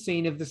back to the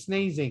scene of the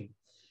sneezing.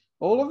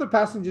 All of the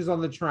passengers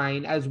on the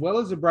train, as well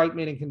as the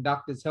brakemen and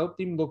conductors,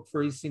 helped him look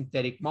for his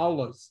synthetic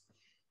molars.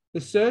 The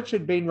search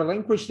had been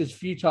relinquished as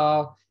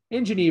futile.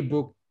 Engineer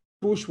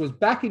Bush was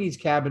back in his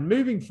cabin,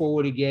 moving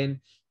forward again,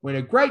 when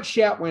a great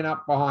shout went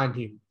up behind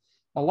him.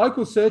 A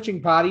local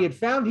searching party had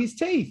found his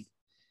teeth.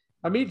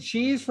 Amid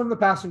cheers from the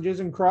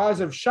passengers and cries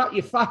of "shut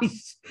your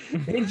face,"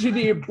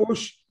 Engineer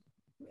Bush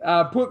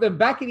put them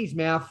back in his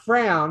mouth,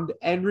 frowned,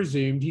 and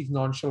resumed his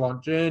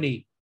nonchalant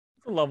journey.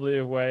 It's a lovely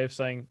way of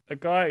saying a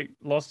guy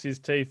lost his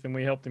teeth and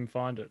we helped him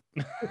find it.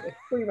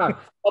 Pretty much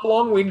a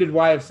long-winded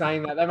way of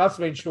saying that. They must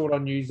have been short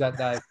on news that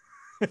day.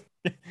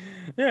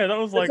 Yeah, that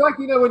was like... It's like,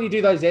 when you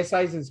do those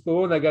essays in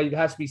school and they go, it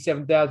has to be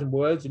 7,000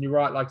 words and you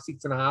write like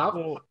 6.5.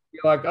 Well,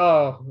 you're like,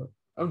 oh,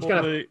 I'm just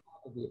going to...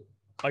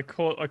 I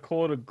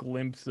caught a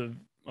glimpse of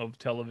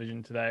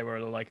television today where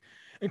they're like,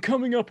 and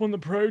coming up on the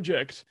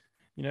project,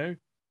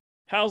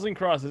 housing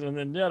crisis, and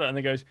then and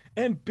it goes,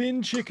 and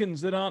bin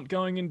chickens that aren't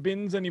going in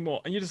bins anymore,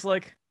 and you're just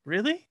like,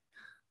 really?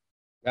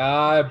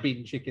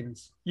 Bin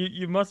chickens.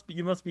 You must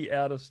be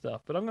out of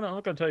stuff. But I'm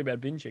not gonna tell you about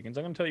bin chickens.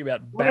 I'm gonna tell you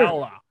about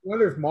Bowler. I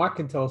wonder if Mike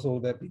can tell us all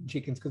about bin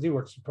chickens because he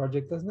works the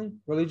project, doesn't he?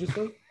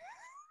 Religiously.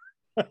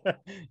 Yeah.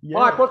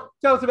 Mike,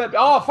 tell us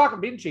about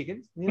fucking bin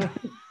chickens. They're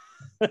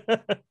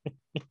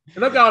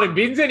not going in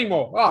bins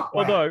anymore. Oh, wow.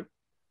 Although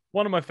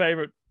one of my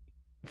favorite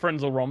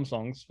Frenzal Rom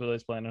songs, for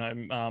those playing at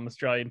home,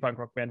 Australian punk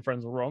rock band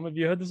Frenzal Rom. Have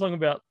you heard the song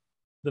about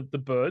the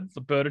birds,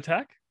 the bird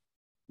attack?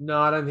 No,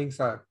 I don't think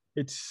so.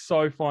 It's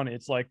so funny.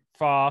 It's like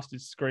fast,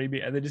 it's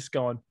screaming, and they're just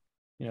going,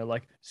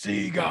 like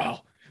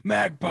seagull,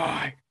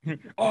 magpie,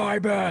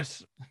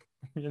 ibis,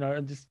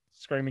 and just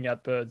screaming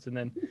at birds, and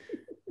then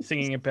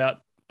singing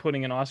about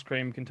putting an ice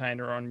cream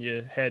container on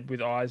your head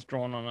with eyes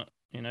drawn on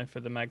it,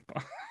 for the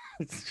magpie.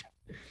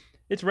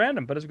 it's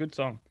random, but it's a good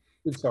song.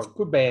 Good song.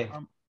 Good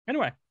band.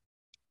 Anyway,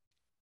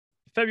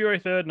 February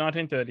 3rd,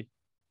 1930.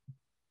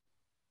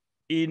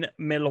 In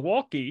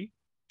Milwaukee,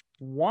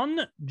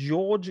 one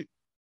George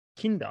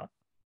Kinder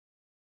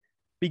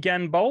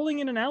began bowling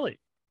in an alley.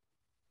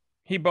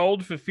 He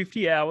bowled for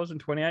 50 hours and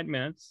 28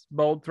 minutes,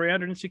 bowled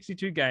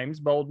 362 games,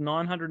 bowled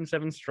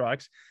 907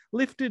 strikes,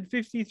 lifted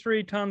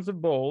 53 tons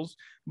of balls,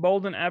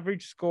 bowled an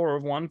average score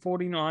of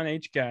 149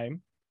 each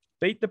game,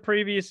 beat the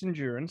previous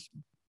endurance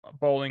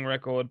bowling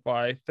record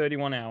by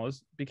 31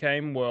 hours,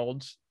 became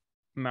world's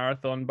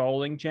marathon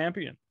bowling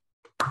champion.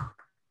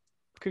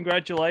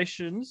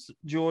 Congratulations,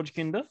 George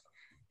Kinder.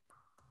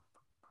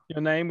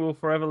 Your name will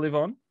forever live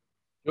on.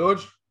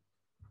 George,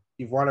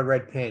 you've won a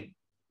red pen.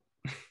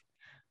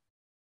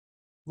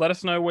 Let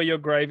us know where your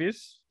grave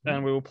is,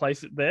 and we will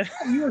place it there.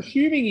 You're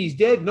assuming he's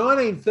dead.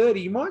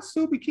 1930. He might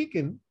still be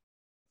kicking.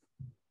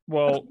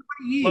 Well,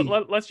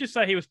 let's just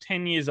say he was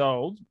 10 years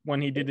old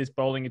when he did this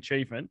bowling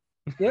achievement.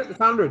 Yep, it's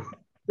 100.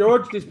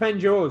 George, this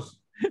pen's yours.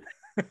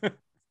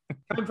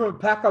 Came from a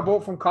pack I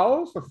bought from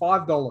Coles for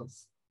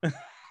 $5.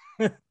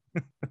 You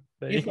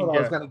thought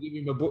I was going to give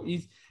him a book.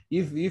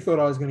 You thought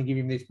I was going to give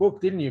him this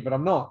book, didn't you? But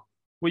I'm not.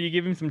 Will you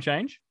give him some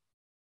change?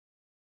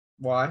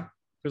 Why?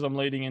 Because I'm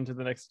leading into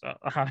the next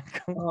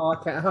article. Oh,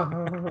 okay.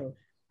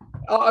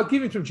 I'll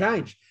give him some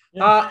change.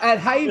 Yeah. At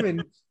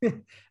Haven,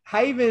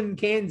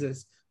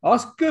 Kansas,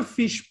 Oscar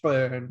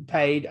Fishburne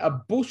paid a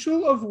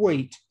bushel of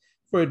wheat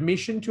for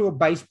admission to a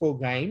baseball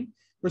game,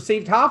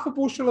 received half a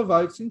bushel of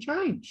oats and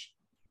change.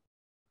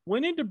 We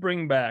need to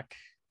bring back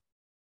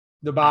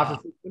the barter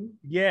system.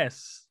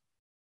 Yes.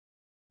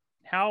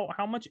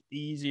 How much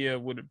easier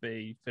would it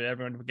be for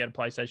everyone to get a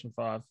PlayStation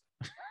 5?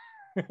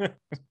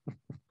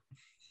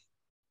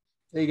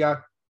 There you go.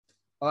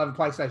 I'll have a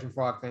PlayStation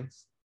 5,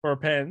 thanks. For a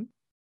pen?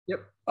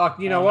 Yep.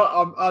 You know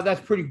what?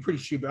 That's pretty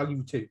stupid. I'll give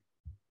you 2.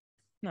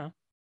 No.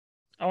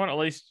 I want at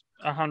least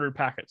 100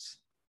 packets.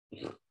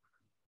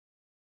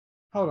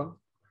 Hold on.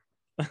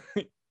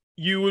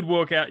 You would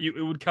work out.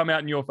 It would come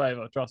out in your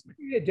favor. Trust me.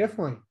 Yeah,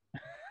 definitely.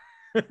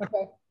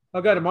 Okay.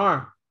 I'll go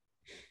tomorrow.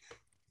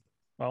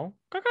 Well,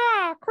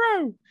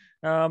 crow.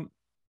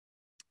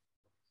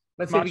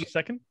 Let's March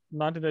 2nd,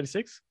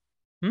 1936.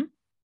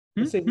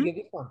 Let's see if we get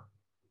this one.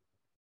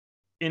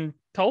 In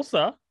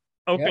Tulsa,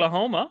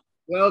 Oklahoma.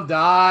 Yep. Well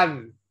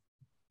done.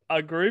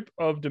 A group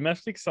of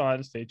domestic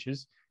science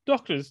teachers,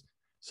 doctors,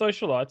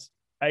 socialites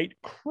ate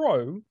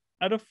crow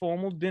at a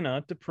formal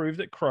dinner to prove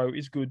that crow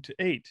is good to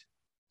eat.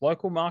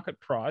 Local market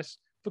price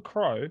for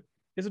crow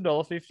is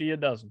 $1.50 a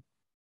dozen.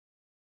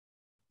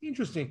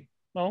 Interesting.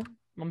 Well,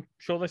 I'm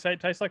sure they say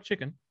it tastes like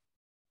chicken.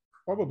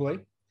 Probably.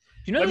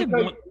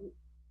 Do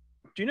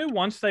you know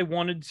once they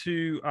wanted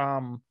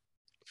to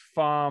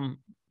farm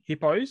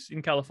hippos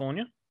in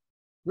California?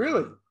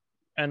 Really?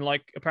 And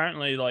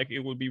apparently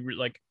it would be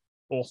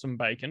awesome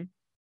bacon.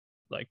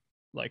 Like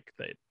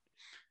they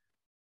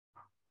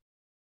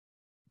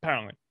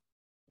apparently.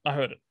 I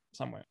heard it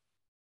somewhere.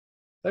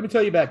 Let me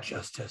tell you about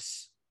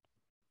justice.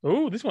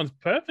 Oh, this one's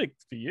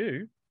perfect for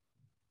you.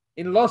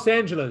 In Los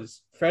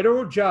Angeles,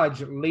 federal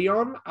judge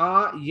Leon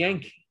R.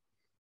 Yankick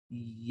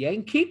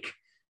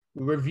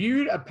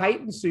reviewed a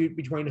patent suit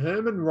between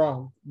Herman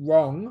Wrong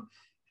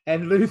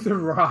and Luther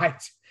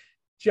Wright,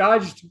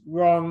 judged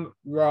Wrong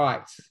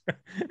right.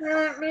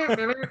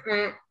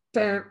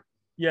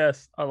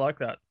 Yes, I like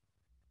that.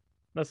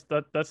 That's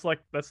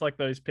like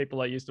those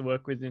people I used to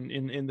work with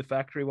in the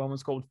factory. One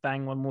was called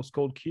Fang, one was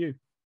called Q.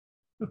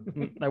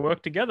 They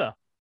work together.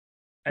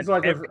 It's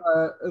like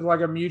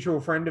a mutual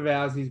friend of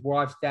ours. His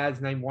wife's dad's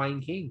named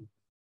Wayne King.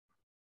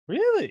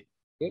 Really?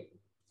 Yep.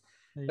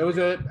 There was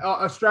an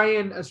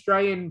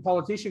Australian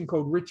politician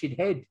called Richard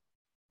Head.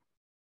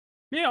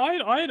 Yeah, I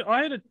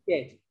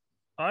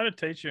had a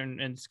teacher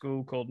in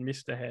school called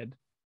Mr. Head,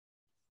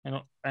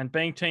 and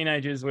being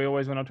teenagers, we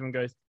always went up to him and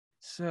goes,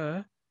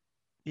 "Sir,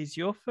 is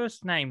your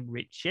first name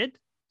Richard?"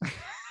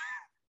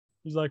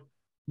 He's like,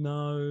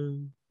 "No,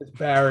 it's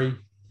Barry."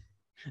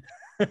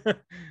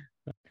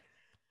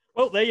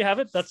 Well, there you have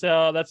it. That's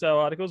our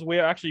articles.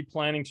 We're actually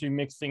planning to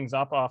mix things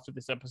up after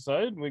this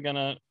episode. We're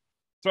gonna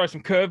throw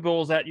some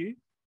curveballs at you,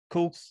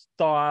 cool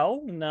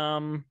style,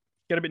 and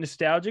get a bit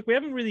nostalgic. We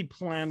haven't really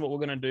planned what we're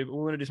gonna do, but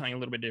we're gonna do something a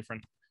little bit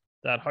different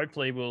that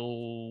hopefully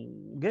will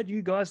get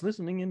you guys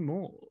listening in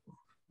more.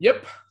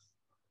 Yep.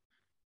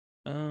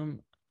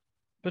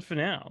 But for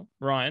now,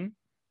 Ryan,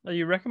 are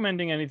you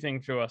recommending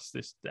anything to us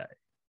this day?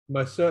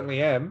 Most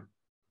certainly am.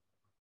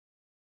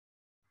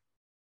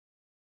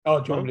 Oh,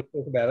 do you want me to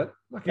talk about it?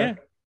 Okay.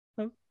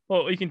 Yeah.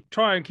 Well, you can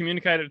try and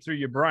communicate it through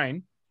your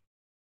brain.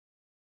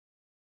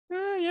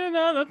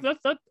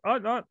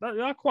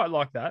 I quite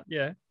like that.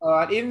 Yeah. All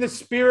right. In the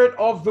spirit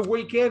of the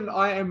weekend,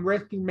 I am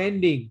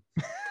recommending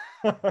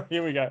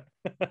Here we go.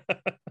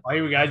 Oh,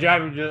 here we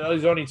go.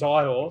 He's on his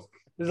high horse.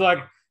 It's like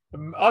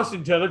us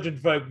intelligent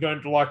folk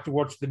don't like to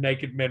watch the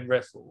naked men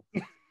wrestle.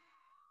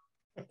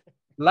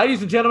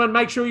 Ladies and gentlemen,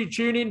 make sure you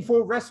tune in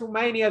for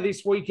WrestleMania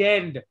this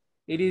weekend.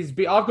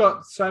 I've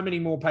got so many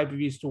more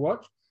pay-per-views to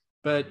watch,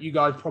 but you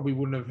guys probably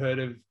wouldn't have heard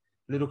of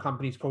little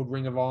companies called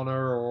Ring of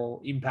Honor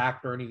or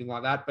Impact or anything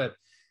like that. But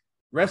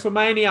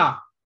WrestleMania,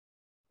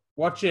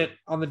 watch it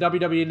on the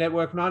WWE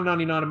Network,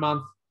 $9.99 a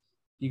month.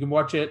 You can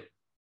watch it.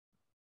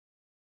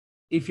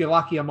 If you're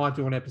lucky, I might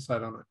do an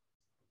episode on it.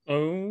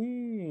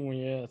 Oh,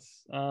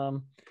 yes.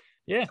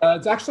 Yeah.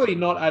 It's actually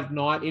not at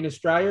night in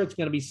Australia. It's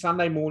going to be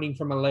Sunday morning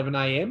from 11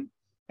 a.m.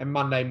 and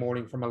Monday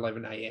morning from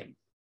 11 a.m.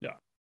 Yeah.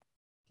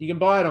 You can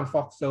buy it on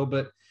Foxtel,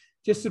 but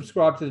just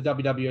subscribe to the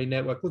WWE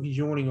Network. Look, he's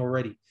yawning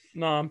already.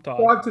 No, I'm tired.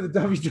 Subscribe to the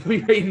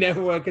WWE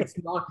Network. It's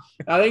not.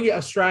 I think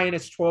Australian,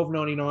 it's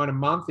 $12.99 a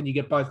month, and you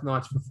get both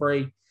nights for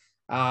free,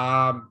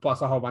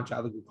 plus a whole bunch of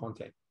other good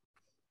content.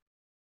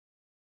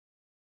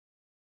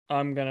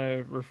 I'm going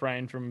to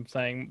refrain from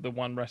saying the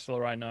one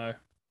wrestler I know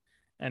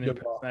and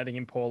impersonating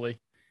him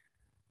poorly.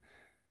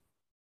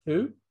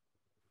 Who?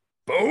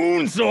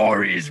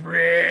 Bonesaw is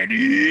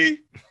ready.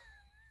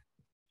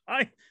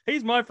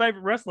 He's my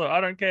favorite wrestler.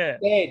 I don't care.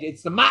 Yeah,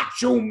 it's the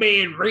Macho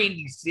Man,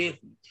 Randy Savage.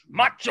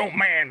 Macho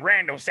Man,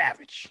 Randall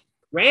Savage.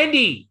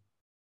 Randy.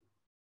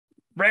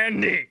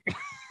 Randy.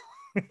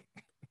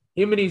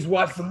 Him and his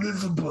wife,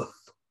 Elizabeth.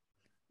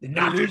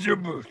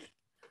 Elizabeth.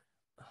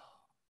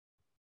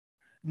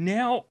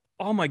 Now,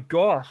 oh my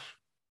gosh.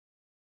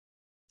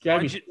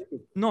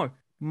 No,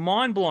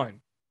 mind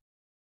blown.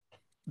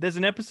 There's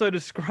an episode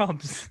of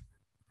Scrubs,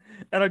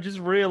 and I just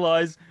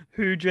realized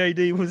who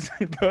JD was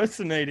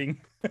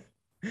impersonating.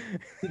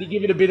 Did he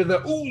give it a bit of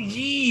the, oh,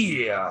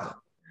 yeah?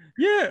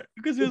 Yeah,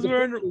 because he was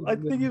wearing, I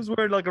think he was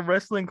wearing like a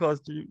wrestling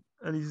costume,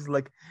 and he's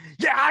like,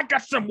 yeah, I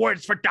got some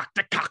words for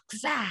Dr.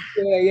 Cox.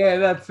 Yeah,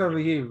 that's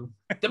probably him.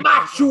 The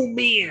Macho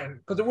Man,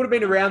 because it would have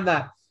been around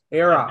that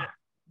era.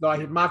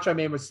 Like, Macho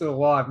Man was still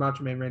alive.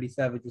 Macho Man Randy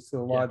Savage was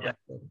still alive back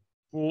then.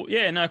 Well,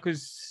 yeah, no,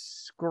 because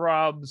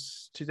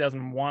Scrubs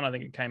 2001, I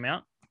think it came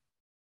out.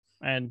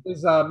 And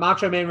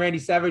Macho Man Randy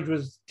Savage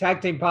was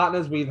tag team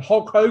partners with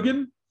Hulk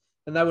Hogan,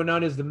 and they were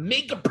known as the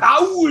Mega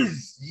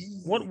Powers.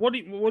 What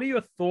are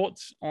your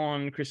thoughts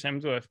on Chris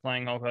Hemsworth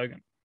playing Hulk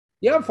Hogan?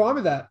 Yeah, I'm fine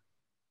with that.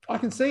 I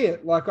can see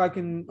it. Like, I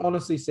can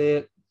honestly see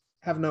it.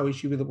 Have no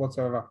issue with it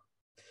whatsoever.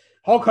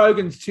 Hulk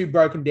Hogan's too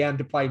broken down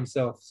to play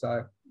himself.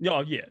 So.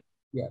 Oh, yeah.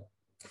 Yeah.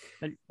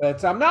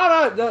 But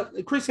no,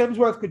 Chris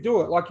Hemsworth could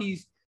do it. Like,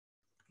 he's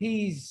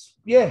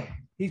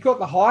got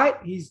the height.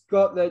 He's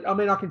got the. I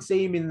mean, I can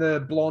see him in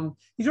the blonde.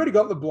 He's already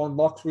got the blonde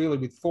locks, really,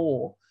 with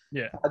Thor.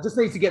 Yeah, just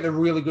needs to get the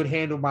really good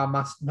handlebar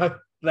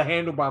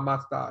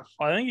mustache.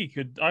 I think he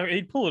could.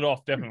 He'd pull it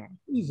off definitely.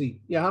 Easy,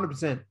 yeah,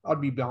 100%.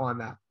 I'd be behind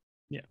that.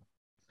 Yeah,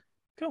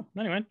 cool.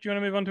 Anyway, do you want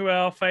to move on to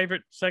our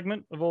favorite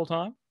segment of all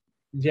time,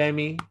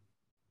 Jamie?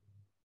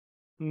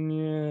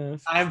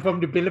 Yes, I'm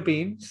from the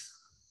Philippines.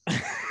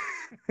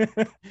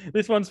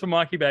 This one's for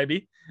Mikey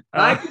Baby.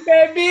 Mikey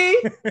Baby.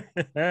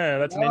 Yeah,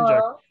 that's an in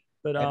joke.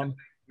 But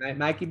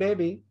Mikey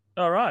Baby.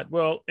 All right.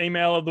 Well,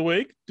 email of the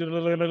week.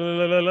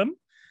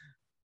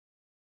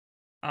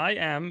 I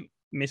am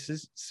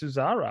Mrs.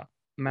 Suzara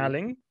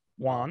Maling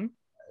Wan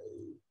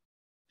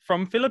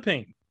from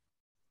Philippines.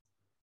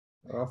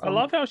 I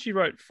love how she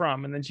wrote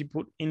from and then she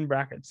put in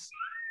brackets.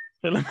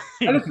 And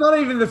it's not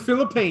even the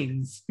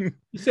Philippines. You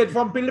said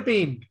from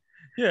Philippines.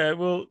 Yeah,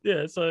 well,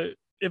 yeah. So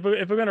if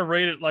we're going to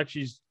read it like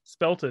she's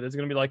spelt it, it's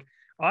going to be like,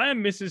 I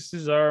am Mrs.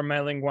 Suzara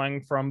Maling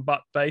Wang from,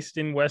 but based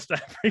in West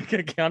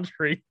Africa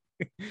country.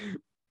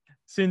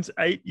 Since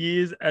 8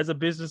 years as a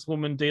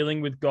businesswoman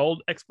dealing with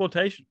gold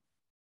exploitation.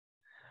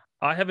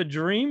 I have a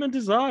dream and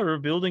desire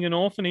of building an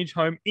orphanage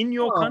home in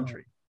your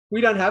country.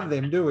 We don't have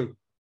them, do we?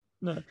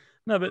 No,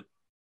 but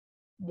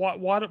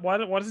why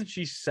doesn't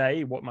she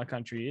say what my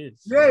country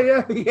is?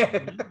 Yeah.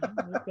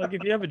 Like,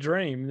 if you have a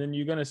dream, then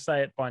you're going to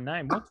say it by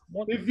name.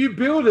 What? If you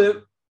build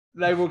it,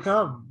 they will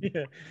come.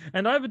 Yeah,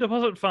 and I have a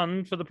deposit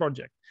fund for the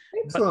project.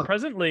 Excellent. But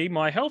presently,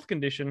 my health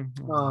condition,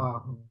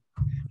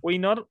 we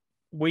not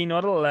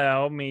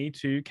allow me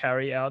to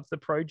carry out the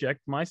project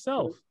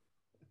myself.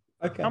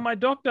 Okay. Now, my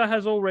doctor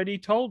has already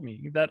told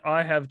me that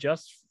I have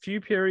just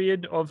few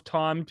period of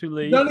time to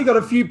leave. You've only got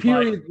a few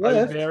periods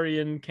left.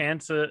 Ovarian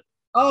cancer.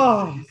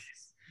 Oh.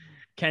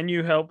 Can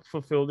you help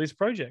fulfill this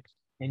project?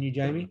 Can you,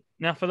 Jamie?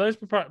 Now, for those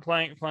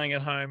playing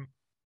at home,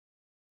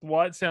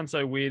 why it sounds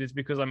so weird is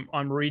because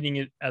I'm reading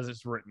it as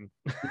it's written.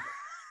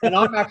 And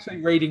I'm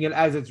actually reading it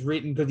as it's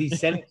written because he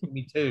sent it to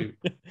me too.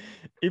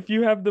 If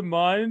you have the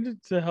mind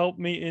to help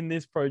me in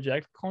this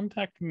project,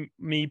 contact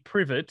me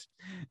private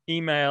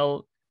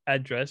email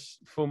address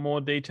for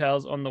more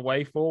details on the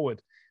way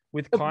forward.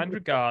 With kind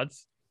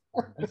regards,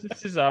 this is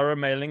Suzara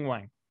Mailing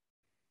Wang.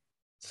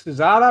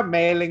 Suzara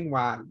Mailing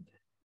Wang.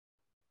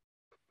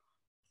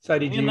 So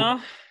did you?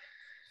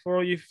 For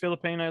all you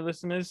Filipino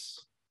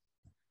listeners,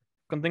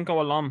 kung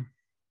ko alam,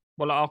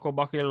 wala ako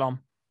baki alam.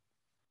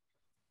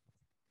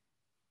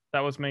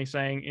 That was me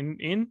saying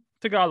in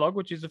Tagalog,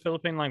 which is the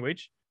Philippine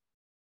language,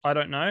 I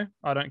don't know.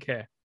 I don't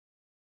care.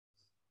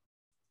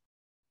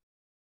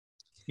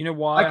 You know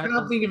why? I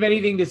can't think of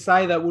anything to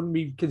say that wouldn't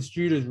be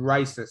construed as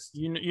racist.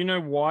 You know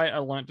why I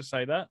learned to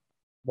say that?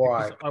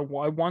 Why? Because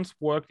I once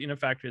worked in a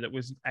factory that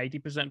was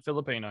 80%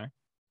 Filipino,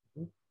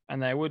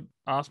 and they would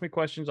ask me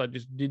questions I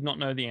just did not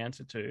know the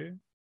answer to,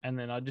 and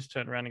then I just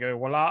turn around and go,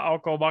 "Wala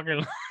ako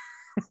bakil."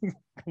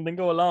 Hindi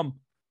ko alam.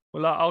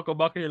 Wala ako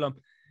bakil.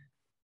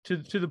 To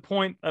the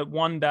point that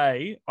one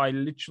day I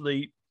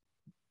literally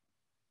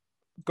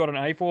got an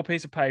A4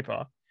 piece of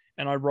paper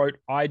and I wrote,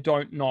 "I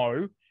don't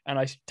know," and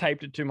I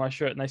taped it to my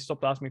shirt, and they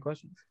stopped asking me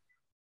questions.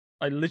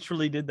 I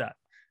literally did that.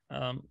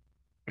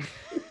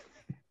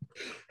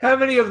 How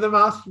many of them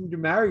asked him to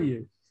marry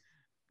you?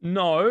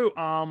 No,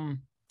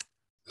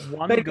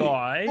 one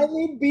guy. I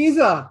need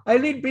visa.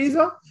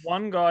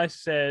 One guy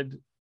said,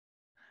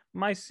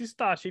 "My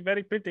sister, she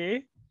very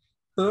pretty."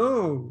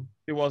 Oh,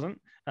 It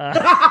wasn't.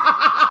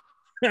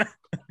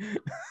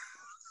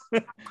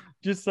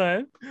 Just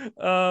saying.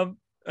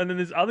 And then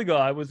this other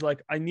guy was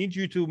like, "I need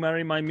you to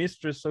marry my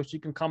mistress so she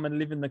can come and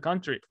live in the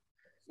country."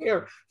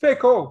 yeah, fair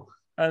call.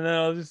 And then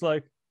I was just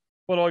like,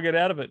 "What do I get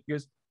out of it?" He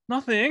goes,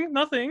 "Nothing."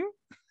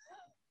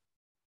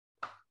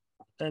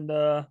 And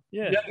yeah.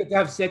 You don't get to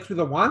have sex with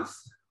her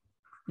once.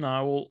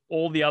 No, well,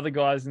 all the other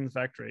guys in the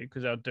factory,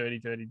 because they're dirty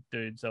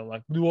dudes, they're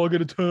like, "Do I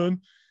get a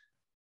turn?"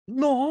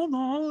 No,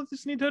 I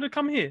just need her to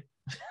come here.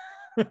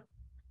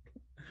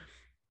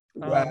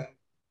 Wow.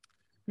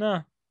 No,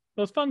 it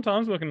was fun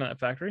times working at that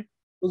factory.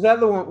 Was that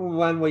the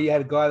one where you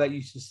had a guy that you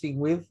used to sing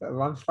with at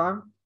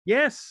lunchtime?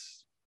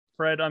 Yes,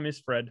 Fred. I miss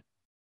Fred.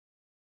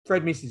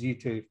 Fred misses you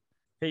too.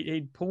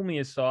 He'd pull me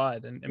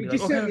aside and He be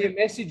just like, sent me a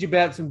message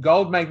about some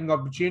gold making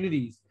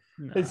opportunities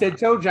and said,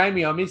 "Tell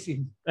Jamie I miss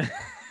him."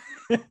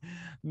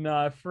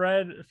 No,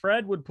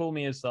 Fred would pull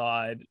me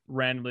aside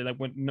randomly, like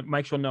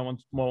make sure no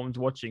one's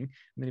watching, and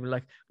then he'd be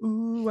like,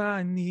 "Ooh,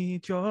 I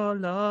need your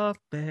love,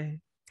 babe.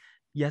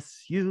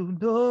 Yes, you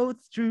know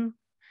it's true."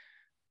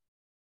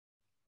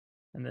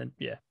 And then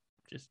yeah,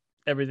 just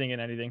everything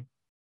and anything.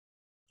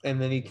 And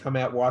then he'd come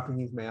out wiping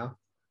his mouth.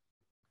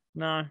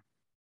 No,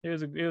 he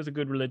was a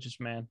good religious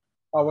man.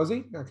 Oh, was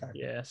he? Okay.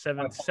 Yeah,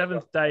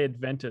 Seventh Day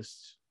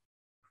Adventist.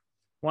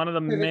 One of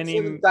the many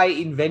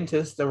Seventh-day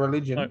Adventist, a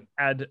religion. No,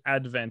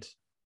 Advent.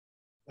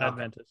 Okay.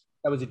 Adventist.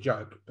 That was a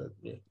joke, but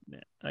yeah.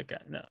 Okay.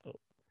 No.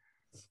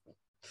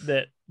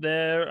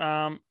 They're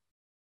our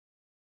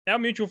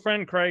mutual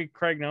friend Craig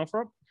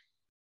Nelthrop.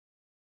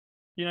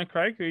 You know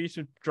Craig, who used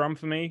to drum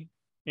for me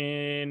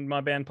in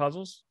my band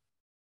Puzzles?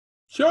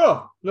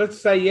 Sure. Let's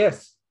say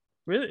yes.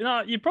 Really?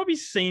 No, you've probably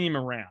seen him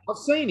around. I've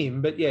seen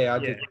him, but yeah, I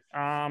did.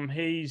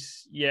 He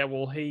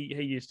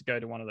used to go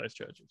to one of those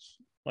churches.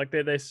 Like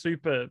they're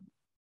super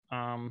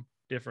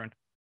different.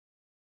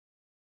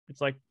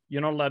 It's like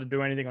you're not allowed to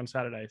do anything on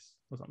Saturdays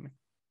or something.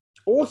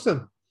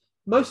 Awesome.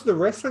 Most of the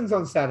wrestling's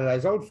on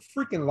Saturdays. I would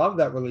freaking love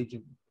that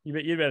religion. You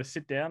better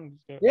sit down.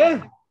 And just go,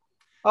 yeah.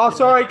 Oh,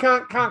 sorry,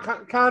 can't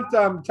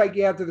take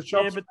you out to the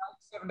shops. Yeah,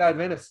 but 7-day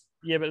Adventist.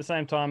 Yeah, but at the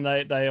same time,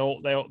 they're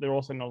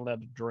also not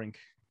allowed to drink.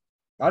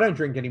 I don't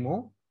drink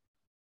anymore.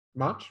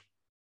 Much.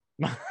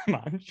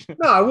 Much.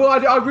 No, well,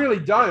 I really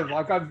don't.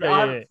 Like I've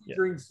Yeah.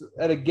 drinks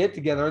at a get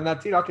together, and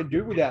that's it. I can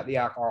do without the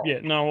alcohol. Yeah,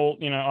 no,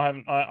 well, I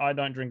haven't. I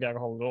don't drink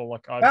alcohol at all.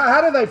 Like,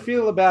 how do they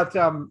feel about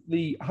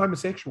the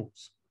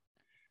homosexuals?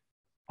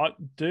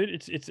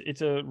 Dude,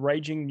 it's a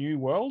raging new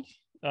world.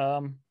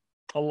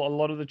 A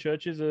lot of the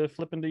churches are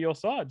flipping to your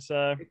side,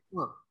 so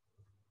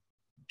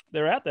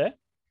they're out there.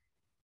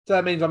 So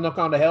that means I'm not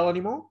going to hell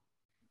anymore?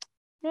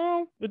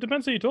 Well, it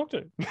depends who you talk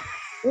to.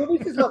 Well,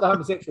 this is not the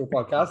homosexual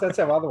podcast. That's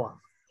our other one.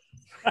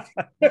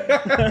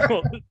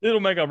 Well, it'll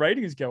make our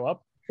ratings go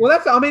up. Well,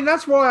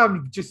 that's why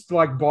I'm just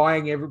like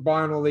buying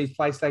all these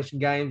PlayStation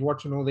games,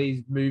 watching all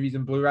these movies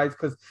and Blu-rays,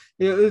 because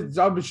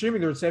I'm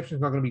assuming the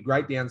reception's not going to be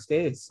great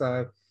downstairs.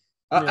 So,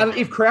 and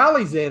if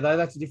Crowley's there though,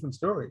 that's a different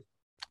story.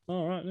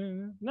 All right.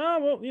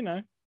 No,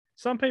 well,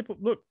 some people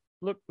look.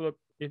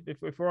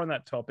 If we're on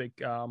that topic,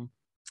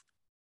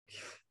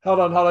 Hold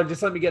on.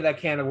 Just let me get that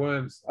can of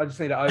worms. I just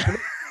need to open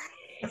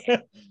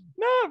it.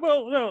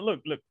 No.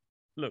 Look.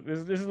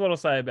 This is what I'll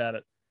say about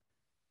it.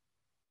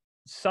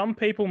 Some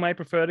people may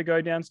prefer to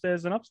go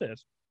downstairs than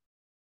upstairs.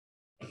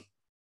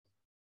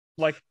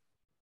 Like,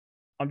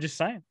 I'm just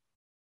saying.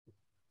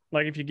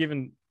 Like, if you're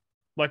given,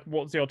 like,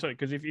 what's the alternative?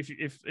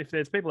 Because if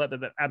there's people out there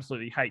that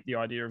absolutely hate the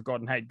idea of God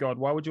and hate God,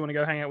 why would you want to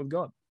go hang out with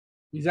God?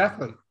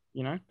 Exactly.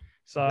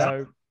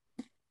 So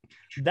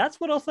that's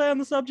what I'll say on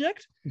the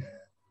subject.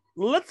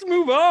 Let's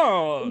move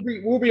on.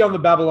 We'll be on the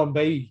Babylon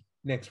Bee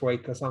next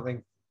week or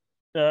something.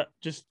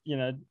 Just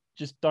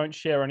don't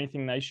share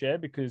anything they share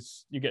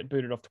because you get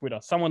booted off Twitter.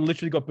 Someone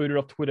literally got booted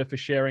off Twitter for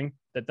sharing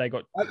that they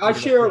got. I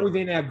share it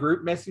within our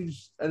group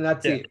message, and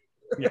that's it.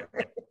 Yeah.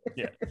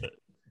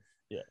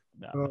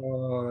 No.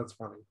 Oh, that's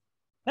funny.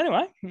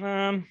 Anyway,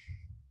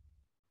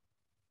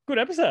 good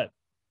episode.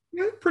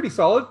 Yeah, pretty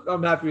solid.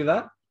 I'm happy with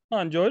that.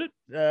 I enjoyed it.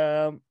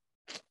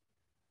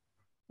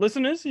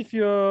 listeners, if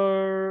you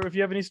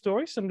have any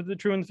stories, send it to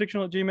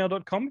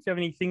trueandthefictional@gmail.com. If you have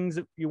any things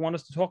that you want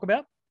us to talk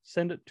about,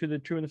 send it to the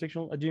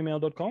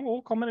trueandthefictional@gmail.com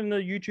or comment in the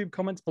YouTube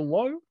comments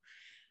below.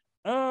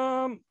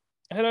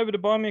 Head over to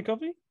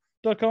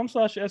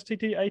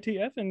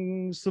buymeacoffee.com/STTATF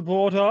and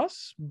support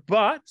us.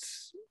 But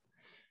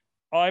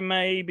I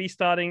may be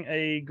starting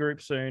a group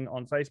soon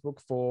on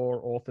Facebook for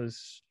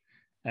authors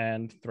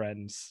and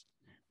friends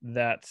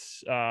that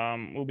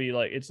will be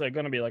like, it's like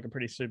going to be like a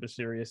pretty super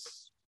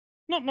serious,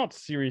 not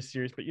serious,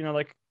 but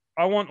like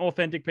I want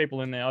authentic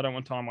people in there. I don't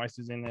want time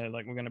wasters in there.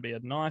 Like we're going to be a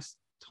nice,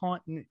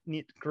 tight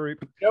knit group.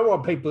 You don't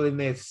want people in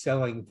there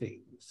selling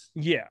things.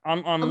 Yeah,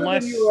 Other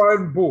unless than your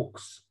own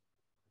books.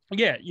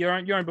 Yeah, your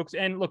own books.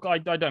 And look, I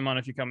don't mind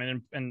if you come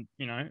in and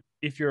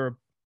if you're a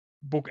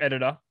book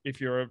editor,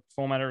 if you're a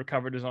formatter, a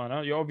cover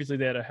designer, you're obviously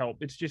there to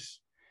help. It's just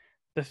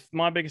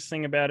my biggest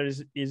thing about it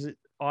is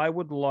I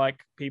would like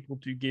people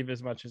to give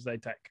as much as they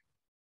take.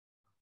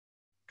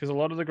 Because a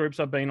lot of the groups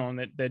I've been on,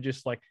 they're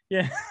just like,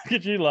 yeah, look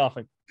at you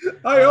laughing.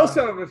 I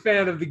also am a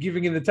fan of the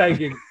giving and the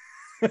taking.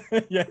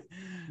 Yeah,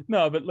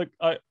 no, but look,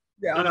 I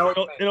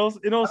know. In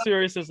all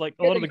seriousness, like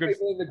a lot of the groups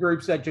in the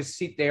groups that just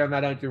sit there and they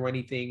don't do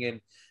anything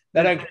and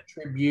they don't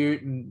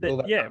contribute and all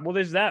that. Yeah, well,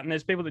 there's that, and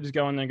there's people that just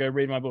go in there and go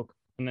read my book,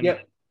 and then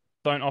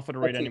don't offer to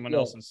read anyone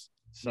else's.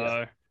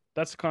 So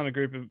that's the kind of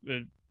group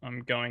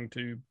I'm going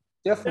to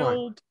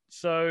build.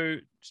 So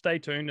stay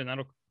tuned, and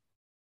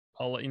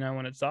I'll let you know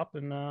when it's up,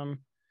 and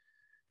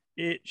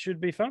it should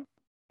be fun.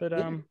 But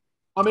I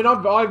mean,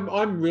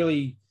 I'm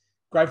really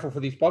grateful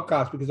for this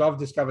podcast because I've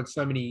discovered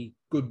so many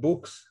good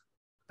books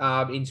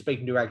in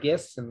speaking to our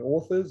guests and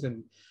authors,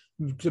 and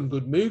some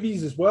good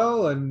movies as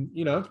well. And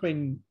it's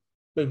been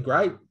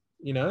great,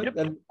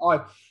 and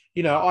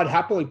I'd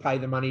happily pay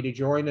the money to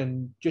join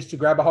and just to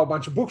grab a whole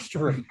bunch of books to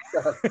read.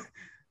 I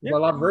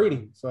love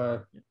reading.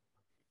 So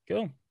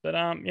cool. But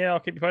I'll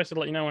keep you posted,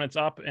 let you know when it's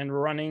up and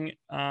running.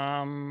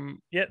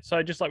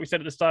 So just like we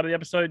said at the start of the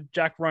episode,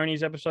 Jack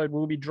Roney's episode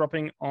will be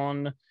dropping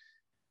on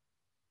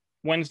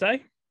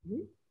Wednesday,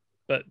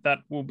 but that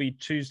will be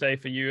Tuesday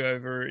for you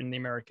over in the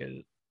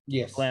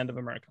land of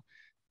America.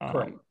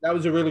 Correct. That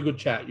was a really good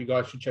chat. You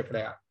guys should check it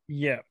out.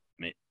 Yeah.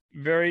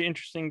 Very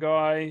interesting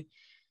guy,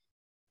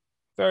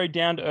 very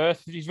down to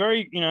earth. He's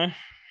very,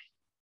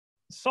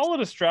 solid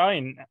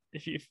Australian.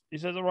 If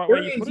is that the right way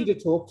you put it? Very easy to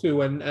talk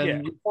to, and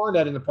you find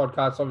out in the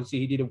podcast. Obviously,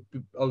 he did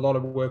a lot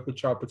of work with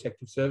Child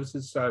Protective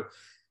Services, so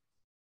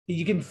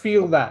you can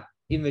feel that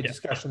in the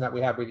discussion that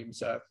we have with him.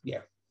 So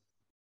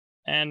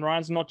and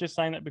Ryan's not just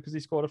saying that because he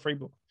scored a free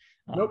book.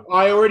 Nope,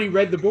 I already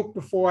read the book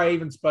before I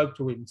even spoke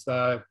to him,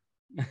 so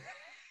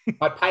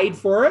I paid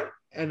for it,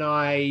 and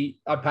I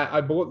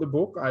bought the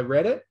book. I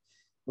read it.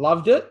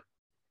 Loved it,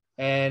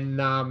 and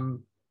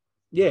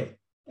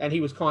and he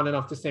was kind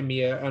enough to send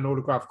me an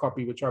autographed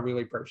copy, which I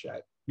really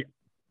appreciate. Yeah.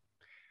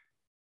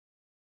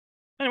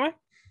 Anyway,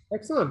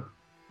 excellent.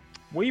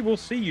 We will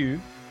see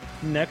you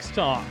next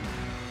time.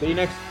 See you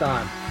next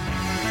time.